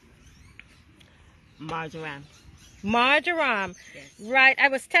marjoram. Marjoram. Yes. Right. I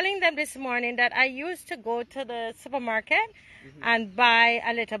was telling them this morning that I used to go to the supermarket and buy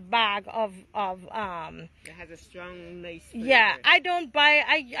a little bag of It has a strong, nice flavor. yeah, I don't buy,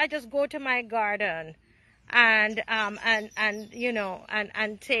 I just go to my garden and you know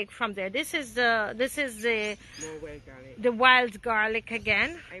and take from there. This is the More wild garlic. the wild garlic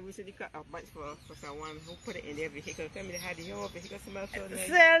again. I recently cut a bunch for someone who put it in their vehicle. Tell me they had your vehicle smell so nice.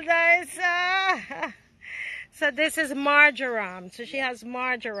 So nice. So this is marjoram. So she has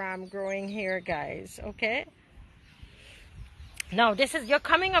marjoram growing here, guys. Okay. Now this is, you're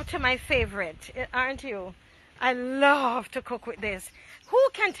coming up to my favorite, aren't you? I love to cook with this. Who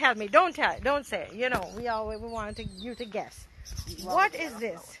can tell me? Don't say. You know, we want you to guess. What is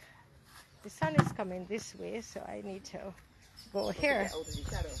this? The sun is coming this way, so I need to go here. Out of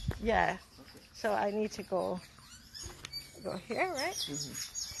the shadow. Yeah. So I need to go here, right?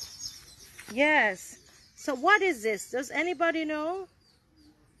 Yes. So what is this? Does anybody know?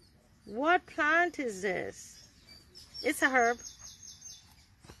 What plant is this? It's a herb.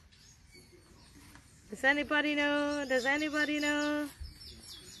 Does anybody know? Does anybody know?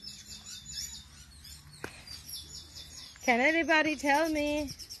 Can anybody tell me?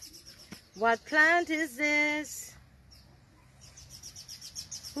 What plant is this?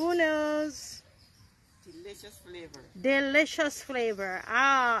 Who knows? Delicious flavor. Delicious flavor.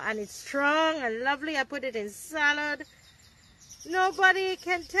 Ah, and it's strong and lovely. I put it in salad. Nobody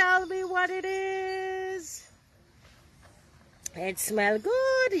can tell me what it is. It smells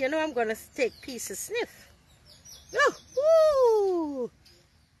good. You know, I'm going to take piece of sniff. Oh, woo!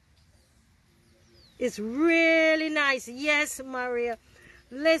 It's really nice. Yes, Maria.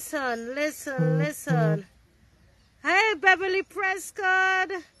 Listen, listen, listen. Hey, Beverly Prescott.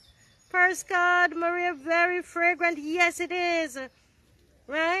 Prescott, Maria, very fragrant. Yes, it is.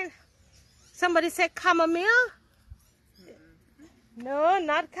 Right? Somebody said chamomile? No,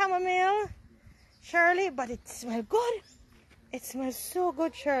 not chamomile. Shirley, but it smells good. It smells so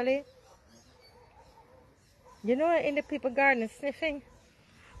good, Shirley. You know, in the people garden sniffing.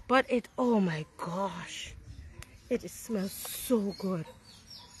 But it, oh my gosh. It smells so good.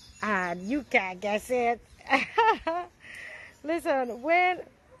 And you can't guess it. Listen,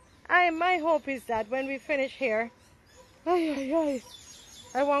 my hope is that when we finish here, I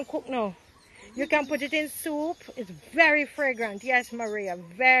want to cook now. You can put it in soup. It's very fragrant. Yes, Maria,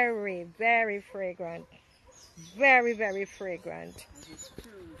 very, very fragrant. Very, very fragrant.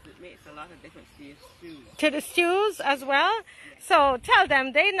 It makes a lot of difference to your stews. To the stews as well. So tell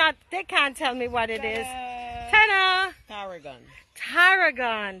them they can't tell me what it is. Ta-da! Tarragon.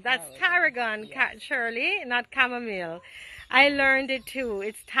 Tarragon. That's tarragon, yes. Shirley, not chamomile. I learned it too.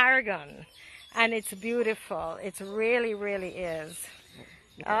 It's tarragon, and it's beautiful. It really, really is.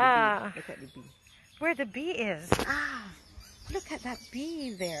 Look at the bee. Where the bee is. Look at that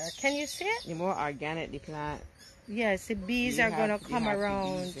bee there. Can you see it? The more organic the plant, yes, the bees are going to come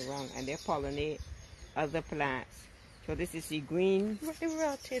around. And they pollinate other plants. So this is the green.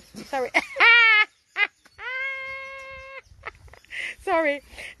 Sorry. Sorry,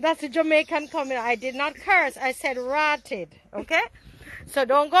 that's a Jamaican comment. I did not curse. I said rotted. Okay? So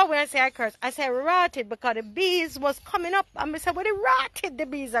don't go when I say I curse. I said rotted because the bees was coming up. And I said, where the rotted the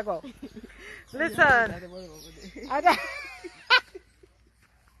bees are go? Listen.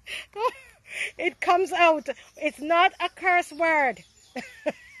 It comes out. It's not a curse word.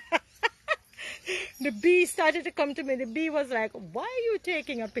 The bee started to come to me. The bee was like, why are you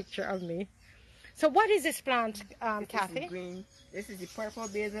taking a picture of me? So what is this plant, Kathy? Is green. This is the purple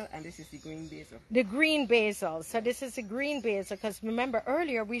basil and this is the green basil. The green basil. So this is the green basil because remember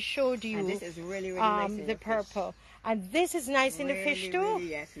earlier we showed you and this is really, really nice in the purple. Fish. And this is nice in the fish too? Really,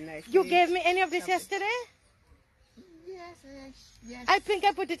 yes, nice. You gave me any of this yesterday? Yes. I think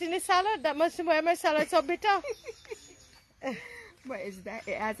I put it in the salad. That must be why my salad's so bitter. But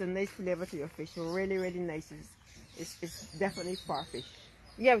it adds a nice flavor to your fish. Really, really nice. It's definitely for fish.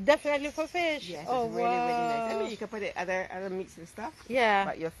 Yeah, definitely for fish. Yes, oh, it's really, wow. really nice. I mean, you can put it other meats and stuff. Yeah.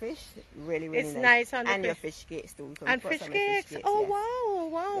 But your fish, really, really it's nice. On the and your fish cakes too. And fish cakes. Oh,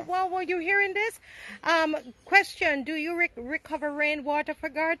 yes. Wow. Were you hearing this? Question, do you recover rainwater for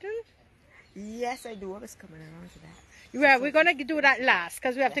garden? Yes, I do. I was coming around to that. Yeah, we're going to do that last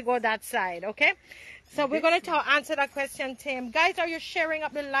because we have to go that side, okay? So we're going to answer that question, Tim. Guys, are you sharing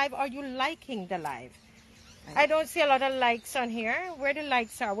up the live? Are you liking the live? I don't see a lot of likes on here. Where the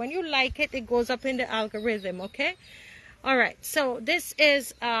likes are. When you like it, it goes up in the algorithm, okay? All right. So this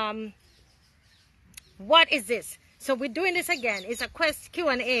is, what is this? So we're doing this again. It's a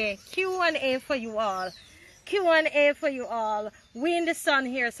Q&A. Q&A for you all. Q&A for you all. We in the sun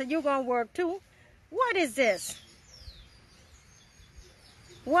here, so you're going to work too. What is this?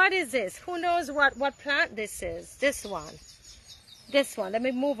 What is this? Who knows what plant this is? This one. This one. Let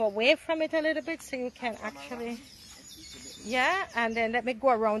me move away from it a little bit so you can actually... Yeah, and then let me go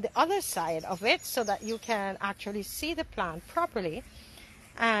around the other side of it so that you can actually see the plant properly.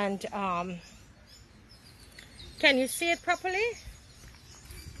 And can you see it properly?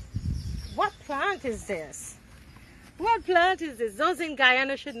 What plant is this? What plant is this? Those in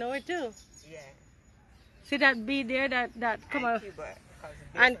Guyana should know it too. Yeah. See that bee there that come out?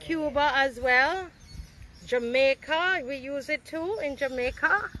 And Cuba as well. Jamaica, we use it too in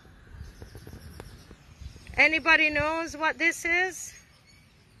Jamaica. Anybody knows what this is?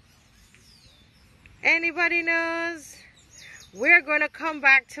 Anybody knows? We're going to come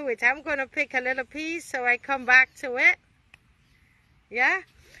back to it. I'm going to pick a little piece so I come back to it. Yeah?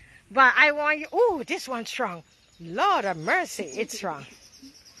 But I want you... Oh, this one's strong. Lord of mercy, it's strong.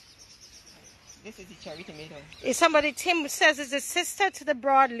 This is the cherry tomato. Tim says it's a sister to the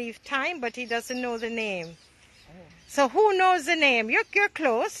broadleaf thyme, but he doesn't know the name. Oh. So who knows the name? You're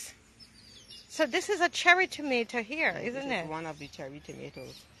close. So this is a cherry tomato here, isn't it? This is one of the cherry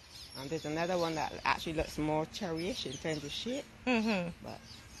tomatoes. And there's another one that actually looks more cherryish in terms of shape. But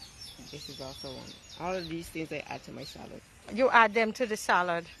this is also one. All of these things I add to my salad. You add them to the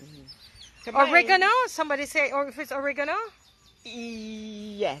salad. Oregano? Somebody say, or if it's oregano?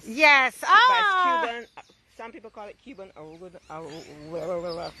 Yes. Yes. But it's Cuban. Some people call it Cuban oregano.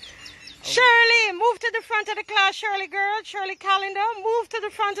 Shirley, move to the front of the class, Shirley girl. Shirley Calendar, move to the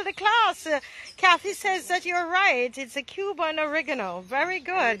front of the class. Kathy says that you're right. It's a Cuban oregano. Very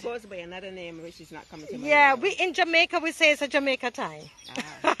good. And it goes by another name, which is not coming to mind. Yeah, in Jamaica, we say it's a Jamaica thyme.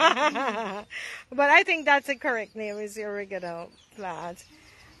 But I think that's the correct name, is the oregano plant.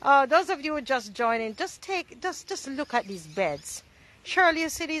 Those of you who just joining, just look at these beds. Shirley, you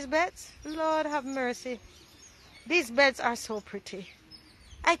see these beds? Lord have mercy. These beds are so pretty.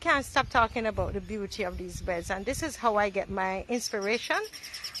 I can't stop talking about the beauty of these beds, and this is how I get my inspiration.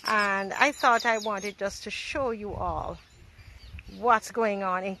 And I thought I wanted just to show you all what's going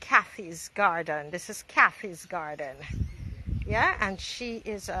on in Kathy's garden. This is Kathy's garden. Yeah, and she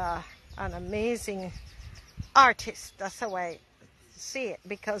is an amazing artist. That's how I see it,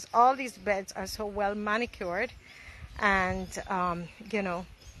 because all these beds are so well manicured, and you know,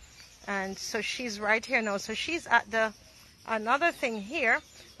 and so she's right here now. So she's at the another thing here.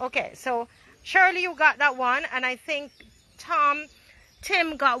 Okay, so Shirley, you got that one, and I think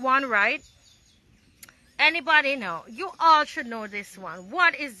Tim got one right. Anybody know? You all should know this one.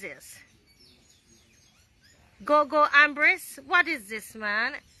 What is this? Go Ambris. What is this,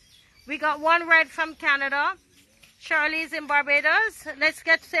 man? We got one right from Canada. Shirley's in Barbados. Let's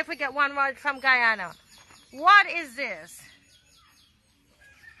see if we get one right from Guyana. What is this?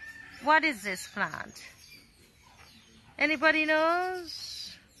 What is this plant? Anybody knows?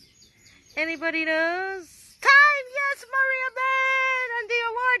 Anybody knows? Time! Yes, Maria Ben! And the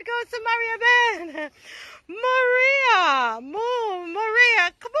award goes to Maria Ben!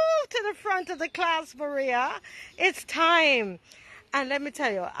 Maria, come move to the front of the class, Maria. It's time. And let me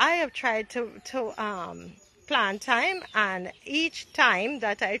tell you, I have tried to plant thyme, and each time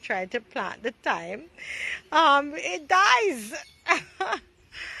that I try to plant the thyme, it dies.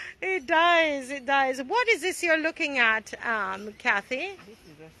 It dies. What is this you're looking at, Kathy? This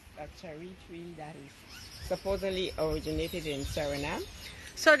is a cherry tree that is supposedly originated in Suriname.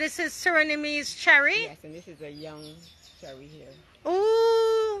 So this is Surinamese cherry? Yes, and this is a young cherry here.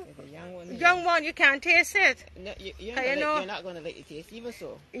 Ooh. There's a young one here. Young one, you can't taste it. No, you're not going to let it taste even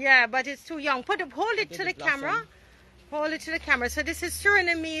so. Yeah, but it's too young. Hold it to the camera. Hold it to the camera. So this is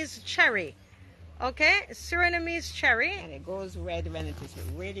Surinamese cherry. Okay, Surinamese cherry. And it goes red when it is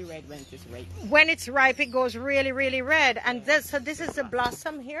really red when it is ripe. When it's ripe, it goes really, really red. And this is the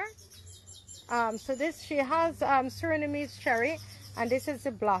blossom here. So she has Surinamese cherry, and this is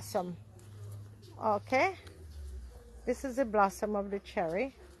the blossom. Okay, this is the blossom of the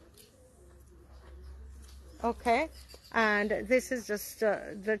cherry. Okay, and this is just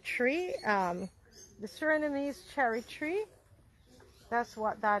the tree, the Surinamese cherry tree. That's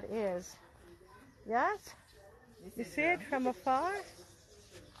what that is. Yes, you see it from afar.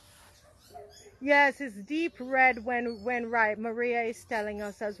 Yes, it's deep red when ripe. Maria is telling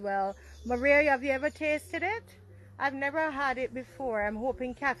us as well. Maria, have you ever tasted it? I've never had it before. I'm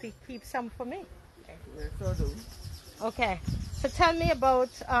hoping Kathy keeps some for me. Okay, so tell me about,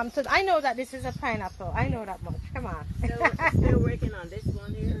 so I know that this is a pineapple. I know that much. Come on. Still working on this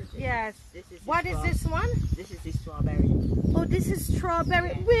one here. Yes. What is this one? This is the strawberry. Oh, this is strawberry.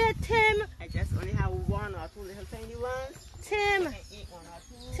 Yeah. Where, Tim? I just only have one or two little tiny ones.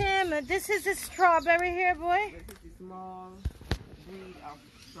 Tim, this is a strawberry here, boy. This is a small breed of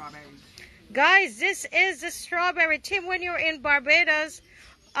strawberries. Guys, this is a strawberry. Tim, when you're in Barbados,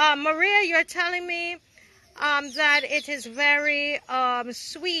 Maria, you're telling me that it is very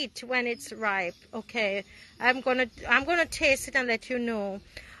sweet when it's ripe. Okay, I'm gonna taste it and let you know.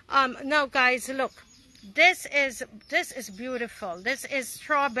 Now, guys, look, this is beautiful. This is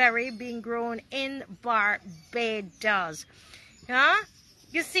strawberry being grown in Barbados. Yeah,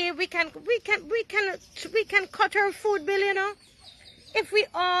 you see, we can cut our food bill, you know. If we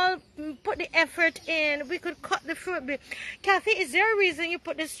all put the effort in, we could cut the fruit bill. Kathy, is there a reason you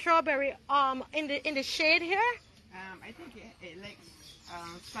put the strawberry in the shade here? I think it likes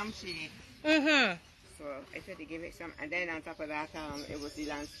some shade. Mm-hmm. So I tried to give it some, and then on top of that, it was the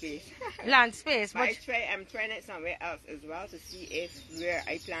land space. Land space. But I'm trying it somewhere else as well to see if where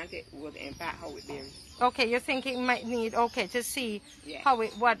I plant it would impact how it bears. Okay, you're thinking it might need, to see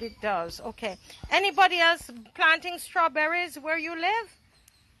what it does. Okay. Anybody else planting strawberries where you live?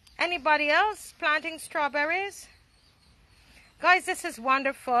 Anybody else planting strawberries? Guys, this is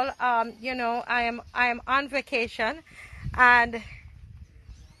wonderful. You know, I am on vacation, and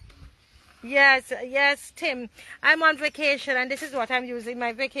yes, Tim, I'm on vacation, and this is what I'm using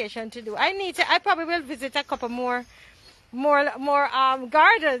my vacation to do. I probably will visit a couple more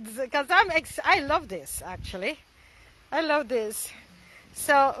gardens, because I love this, actually. I love this.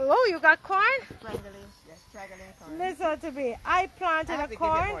 So, oh, you got corn? Straggling, yes, straggling corn. Listen to me. I planted a Give it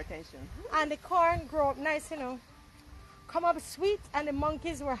corn, more attention. and the corn grew up nice, you know. Come up sweet, and the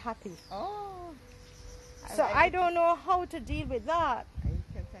monkeys were happy. Oh. So I don't know how to deal with that. I can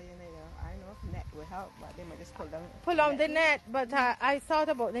tell you later. I know if net will help, but they might just pull down. Pull on the net, but I thought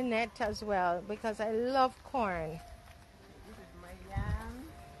about the net as well because I love corn. This is my yam.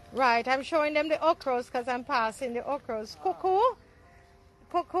 Right, I'm showing them the okras because I'm passing the okras. Cuckoo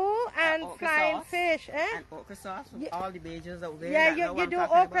and okra flying sauce. fish. Eh? And okra sauce with all the veggies out there. Yeah, That know you what do I'm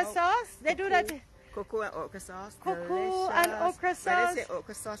talking okra about. sauce? They do that. Cocoa and okra sauce. Cuckoo Delicious. and okra When sauce. I say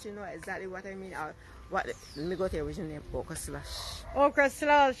okra sauce, you know exactly what I mean. Let me go to the original name. Okra slush. Okra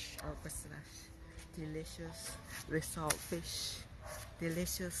slush. Okra slush. Delicious with salt fish.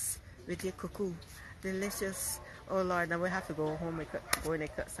 Delicious with your cuckoo. Delicious. Oh Lord, now we have to go home and go and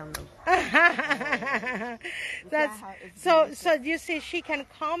cut some now. That's so you see she can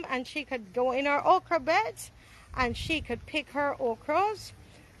come and she could go in her okra beds and she could pick her okras,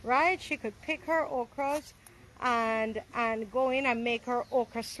 right? She could pick her okras and go in and make her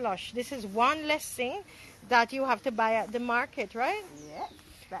okra slush. This is one less thing that you have to buy at the market, right? Yes,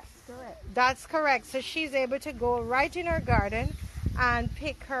 that's correct. That's correct. So she's able to go right in her garden and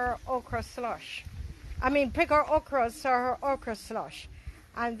pick her okra slush. Pick her okras or her okra slush.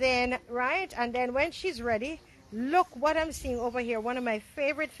 And then, right? And then when she's ready, look what I'm seeing over here. One of my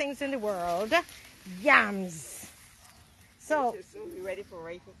favorite things in the world, yams. So, We're ready for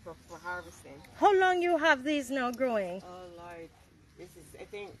harvesting. how long you have these now growing? Oh Lord, this is, I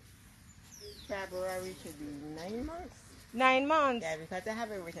think, February should be 9 months. 9 months. Yeah, because I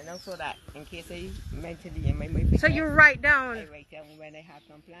have it written down so that in case I mentally in my So you write down. I write down when I have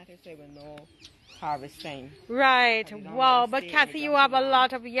some planted so I will know harvest time. Right. don't Wow. want to But stay Kathy, in you the have a jungle.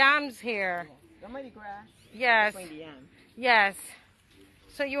 lot of yams here. Some of the grass. Yes. Find the yam. Yes.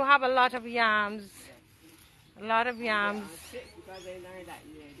 So you have a lot of yams. A lot of yams. Because I learned that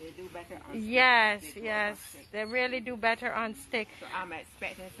they do better on stick. Yes, They do yes. on stick. They really do better on stick. So I'm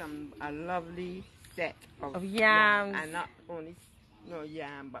expecting a lovely set Of yams. And not only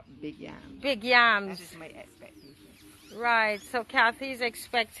yam, but big yam. Big That yams. is my expectation. Right. So Kathy's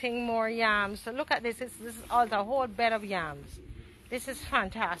expecting more yams. So look at this. This is all the whole bed of yams. This is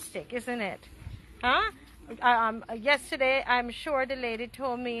fantastic, isn't it? Huh? Yesterday, I'm sure the lady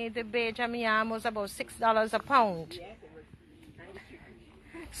told me the Belgium yam was about $6 a pound. Yes, it was.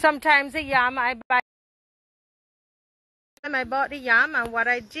 Sometimes the yam I bought the yam, and what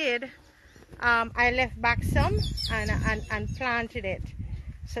I did, I left back some and planted it.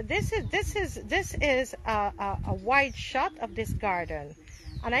 So this is a wide shot of this garden,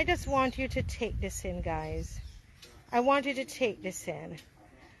 and I just want you to take this in, guys. I want you to take this in,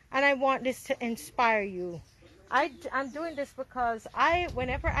 and I want this to inspire you. I'm doing this because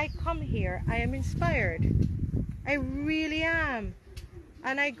whenever I come here, I am inspired. I really am.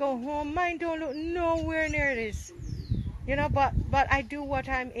 And I go home, mine don't look nowhere near this. You know, but I do what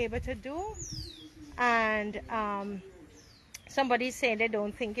I'm able to do. And somebody's saying they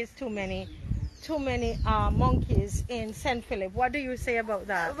don't think it's too many monkeys in St. Philip. What do you say about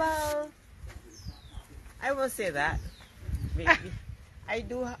that? Well, I will say that. I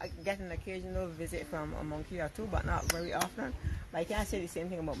do get an occasional visit from a monkey or two, but not very often. But I can't say the same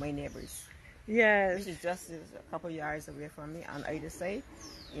thing about my neighbors. Yes. Which is just a couple yards away from me on either side.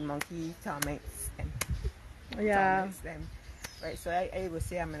 The monkey torments them. Yeah. Torments them. Right, so I would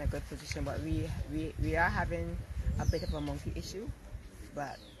say I'm in a good position, but we are having a bit of a monkey issue.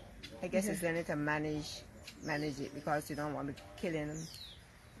 But I guess it's learning to manage it because you don't want to kill them,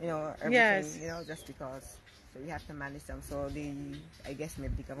 everything, Yes. just because. So we have to manage them. So I guess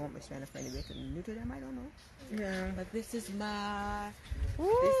maybe the government is trying to find a way to neuter them. I don't know. Yeah. But this is my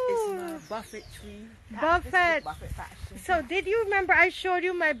Ooh. buffet tree. Buffet. Buffet patch. So did you remember I showed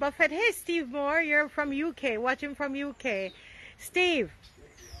you my buffet? Hey, Steve Moore, you're from UK, watching from UK. Steve,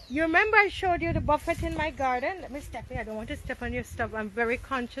 you remember I showed you the buffet in my garden? Let me step in. I don't want to step on your stuff. I'm very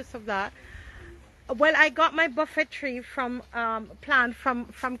conscious of that. Well, I got my buffet tree from plant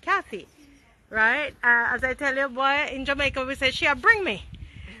from Kathy, right? As I tell you, boy, in Jamaica we say she bring me,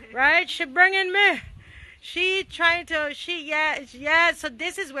 right? She bringing me. Yeah. So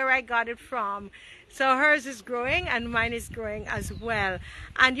this is where I got it from. So hers is growing and mine is growing as well.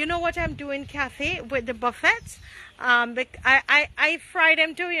 And you know what I'm doing, Kathy, with the buffets? I fry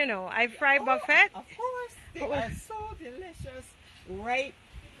them too, I fry buffet. Of course, they are so delicious. Right,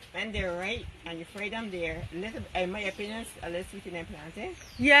 and they're right, and you fry them there. In my opinion, a little sweet in them plantain.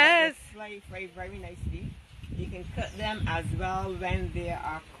 Yes. Fry very nicely. The can cut them as well when they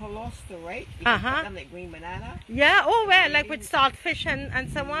are close to ripe. You can cut them like green banana. Yeah, oh well, like with saltfish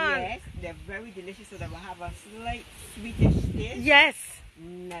and so on. Yes, they're very delicious, so they will have a slight sweetish taste. Yes.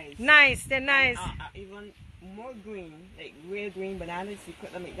 Nice. Nice, they're nice. And, even more green, like real green bananas, you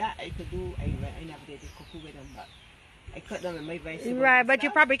cut them like that. I could do, I never did a cuckoo with them, but I cut them in my vegetables. Right, but you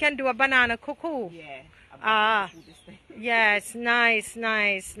probably can do a banana cuckoo. Yeah. Yes, nice,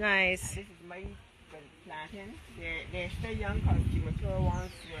 nice, nice. And this is my plantain. They're still young because the mature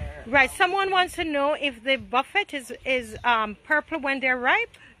ones were... Right, someone wants to know if the buffet is purple when they're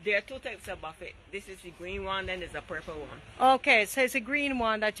ripe. There are two types of buffet. This is the green one, then there's a purple one. Okay, so it's a green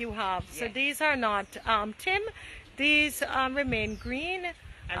one that you have. Yes. So these are not, Tim, these remain green.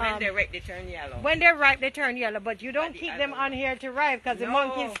 And when they're ripe, they turn yellow. When they're ripe, they turn yellow. But you don't keep them on here to ripe because the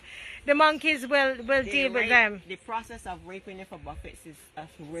monkeys will deal with them. The process of ripening for buffets is a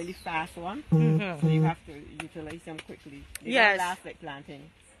really fast one. So you have to utilize them quickly. They don't last like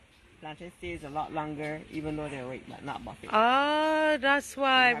plantain. Plantain stays a lot longer, even though they're ripe, but not buffet. Oh, that's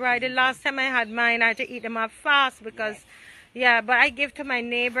why. Right. The last time I had mine, I had to eat them up fast because, but I give to my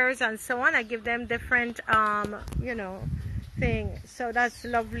neighbors and so on. I give them different, you know, thing. So that's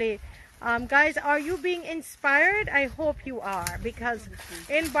lovely. Guys, are you being inspired? I hope you are, because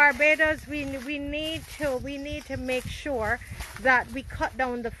in Barbados we need to make sure that we cut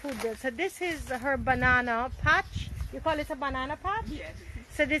down the food bill. So this is her banana patch. You call it a banana patch? Yes.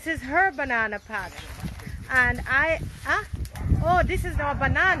 So this is her banana patch, and oh, this is now a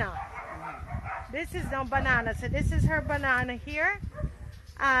banana. This is now banana. So this is her banana here,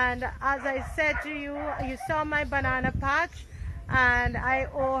 and as I said to you, you saw my banana patch, and I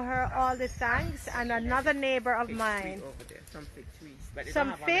owe her all the thanks. And another neighbor of mine. Over there, some fig trees, but they some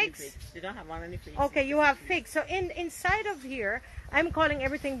don't have figs. They don't have one any figs. Okay, you have figs. So inside of here, I'm calling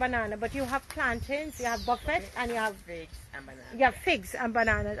everything banana, but you have plantains, you have buffet, and you have figs and bananas. You have figs and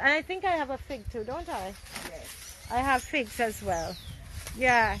bananas, and I think I have a fig too, don't I? Yes. I have figs as well.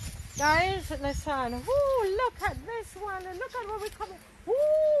 Yeah, guys, listen. Ooh, look at this one, and look at where we're coming.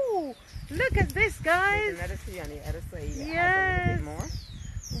 Ooh, look at this, guys. There's another tree on the other side. Yes. A little bit more.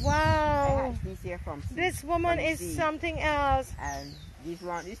 Wow. These here from seed, this woman is something else. And these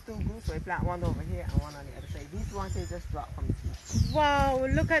two groups, so we plant one over here and one on the other side. These ones they just drop from the seed. Wow,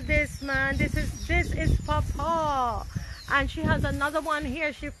 look at this, man. This is Papa. And she has another one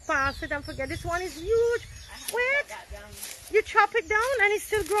here. She passed it and forget. This one is huge. Wait, you chop it down and it's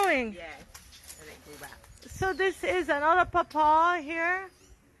still growing. Yeah, and it grew back. So this is another Papa here.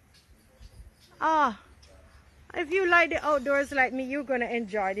 If you like the outdoors like me, you're gonna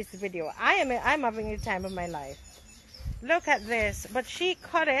enjoy this video. I'm having the time of my life. Look at this. But she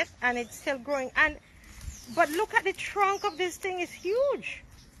cut it and it's still growing. But look at the trunk of this thing is huge.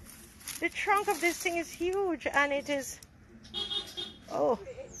 The trunk of this thing is huge, and it is. Oh,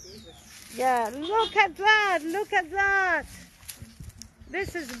 yeah. Look at that. Look at that.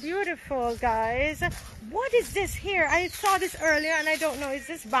 This is beautiful, guys. What is this here? I saw this earlier, and I don't know. Is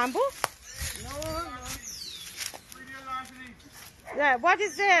this bamboo? No. Yeah. What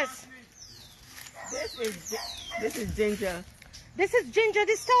is this? This is ginger. This is ginger.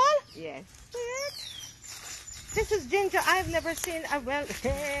 This tall? Yes. What? This is ginger. I've never seen. Well,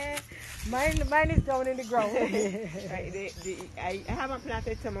 mine is down in the ground. I haven't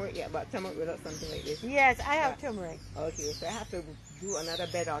planted turmeric yet, but turmeric without something like this. Yes, I have turmeric. Okay, so I have to do another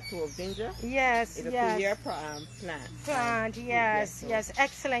bed or two of ginger. Yes, It'll yes. Your plant. Yes, yes.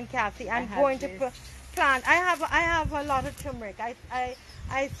 Excellent, Kathy. I'm going to plant. I have a lot of turmeric. I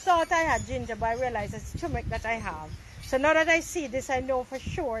thought I had ginger, but I realized it's turmeric that I have. So now that I see this, I know for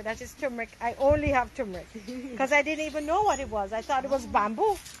sure that it's turmeric. I only have turmeric because I didn't even know what it was. I thought it was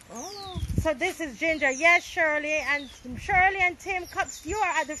bamboo. Oh. So this is ginger. Yes, Shirley and Tim cuts. You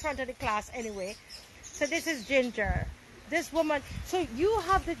are at the front of the class anyway. So this is ginger. This woman. So you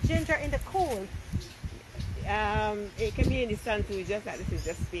have the ginger in the cold. It can be in the sun too. Just that this is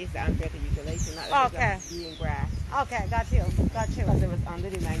just space that I'm trying to utilize, not like just being grass. Okay, got you. Because it was under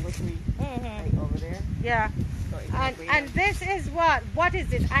the mango tree, right over there. Yeah. So and this is what? What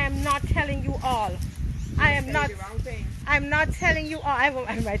is it? I am not telling you all. I am not. The wrong thing. I'm not telling you all.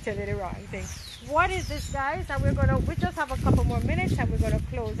 I might tell you the wrong thing. What is this, guys? And we just have a couple more minutes and we're gonna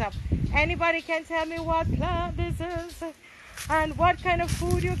close up. Anybody can tell me what plant this is and what kind of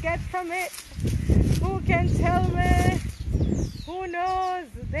food you get from it? Who can tell me? Who knows?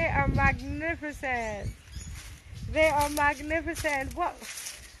 They are magnificent. They are magnificent. What?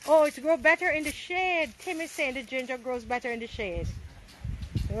 Oh, it grows better in the shade. Tim is saying the ginger grows better in the shade.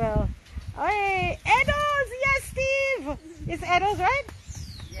 Well, hey, Edos, yes, Steve. It's Edos, right?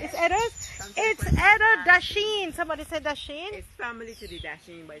 Yes. It's Edos. It's Edo Dasheen. Somebody said Dasheen? It's family to the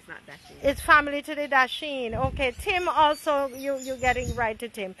Dasheen, but it's not Dasheen. It's family to the Dasheen. Okay, Tim also, you're getting right to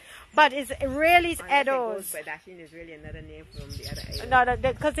Tim. But it's really Edos. But Dasheen is really another name from the other Edos. No,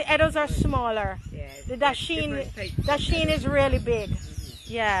 because the Edos are smaller. Yeah, the Dasheen is really big.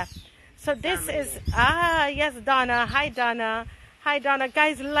 Yeah. So this is, yes, Donna. Hi, Donna. Hi, Donna.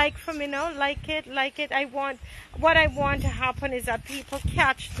 Guys, like for me now. Like it. What I want to happen is that people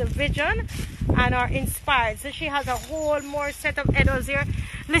catch the vision and are inspired. So she has a whole more set of Edos here.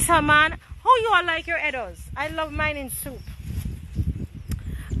 Listen, man, how you all like your Edos? I love mine in soup.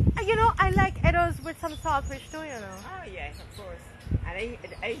 You know, I like Edos with some saltfish too, you know. Oh, yes, of course. And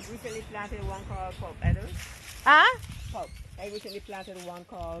I recently planted one called Pulp Edos. Huh? Pulp. I recently planted one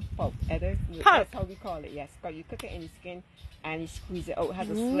called Pulp Edos. Pulp? That's how we call it, yes. Because you cook it in the skin and you squeeze it out. It has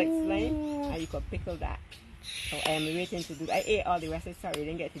a slick slime and you can pickle that. So I am waiting to do that. I ate all the rest. Sorry, I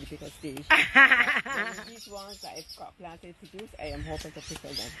didn't get to the pickle stage. These ones that I've got planted to juice, I am hoping to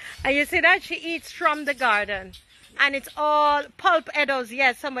pickle them. And you see that she eats from the garden. And it's all Pulp Edos.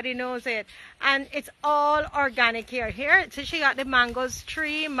 Yes, somebody knows it. And it's all organic here. Here, so she got the mangoes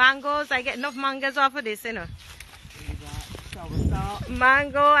tree, mangoes. I get enough mangoes off of this, you know. Soursop.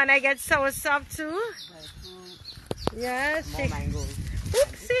 Mango, and I get soursop too. Yes. More mangoes.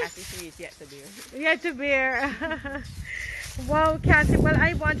 Oopsie. Actually, it's yet to bear. Yet to bear. Wow, Kathy. Well,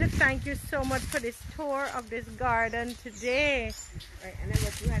 I want to thank you so much for this tour of this garden today. Right, and then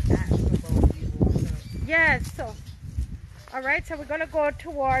what you had to ask about the water. Yes. So, all right. So we're gonna go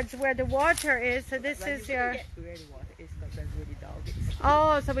towards where the water is. So this is your. Get to where the water is because that's where the dog is.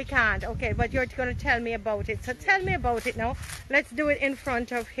 Oh, so we can't. Okay, but you're going to tell me about it. So tell me about it now. Let's do it in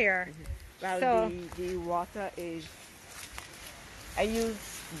front of here. Well, so, the water is, I use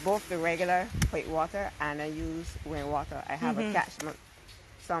both the regular white water and I use rainwater. I have a catchment,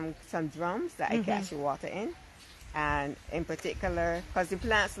 some drums that I catch the water in. And in particular, because the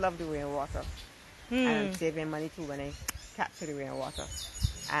plants love the rainwater. And I'm saving money too when I capture the rainwater.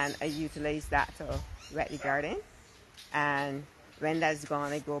 And I utilize that to wet the garden. And when that's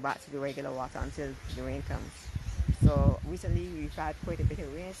gone, I go back to the regular water until the rain comes. So recently we've had quite a bit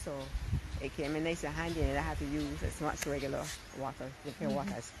of rain, so it came in nice and handy, and I had to use as much regular water, the pure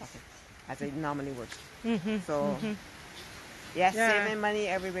water as I normally would. So yes, saving money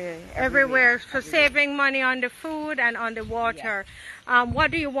everywhere. So saving money on the food and on the water. Yes.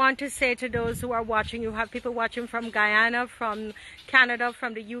 What do you want to say to those who are watching? You have people watching from Guyana, from Canada,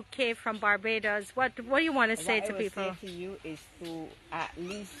 from the UK, from Barbados. What do you want to say to people? What I would say to you is to at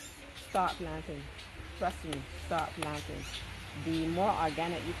least start planting. Trust me, start planting. The more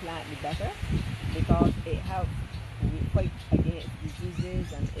organic you plant, the better, because it helps fight against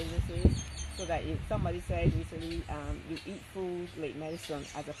diseases and illnesses. So that if somebody said recently, you eat food like medicine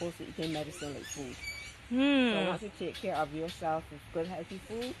as opposed to eating medicine like food. So once you take care of yourself with good healthy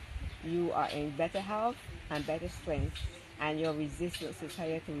food, you are in better health and better strength, and your resistance is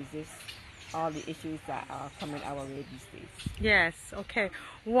higher to resist all the issues that are coming our way these days. Yes, okay.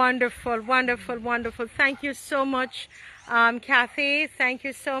 Wonderful, wonderful, wonderful. Thank you so much, Kathy. Thank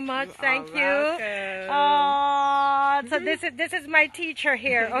you so much. Thank you. Oh, so this is my teacher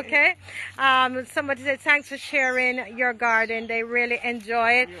here, okay? Somebody said thanks for sharing your garden. They really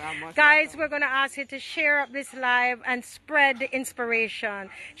enjoy it. Guys, we're going to ask you to share up this live and spread the inspiration.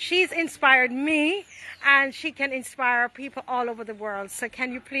 She's inspired me, and she can inspire people all over the world. So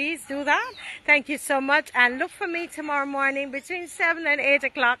can you please do that? Thank you so much. And look for me tomorrow morning between 7 and 8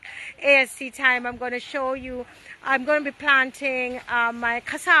 o'clock AST time. I'm going to show you, I'm going to be planting my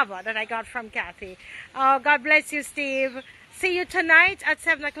cassava that I got from Kathy. God bless you, Steve. See you tonight at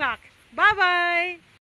 7 o'clock. Bye-bye.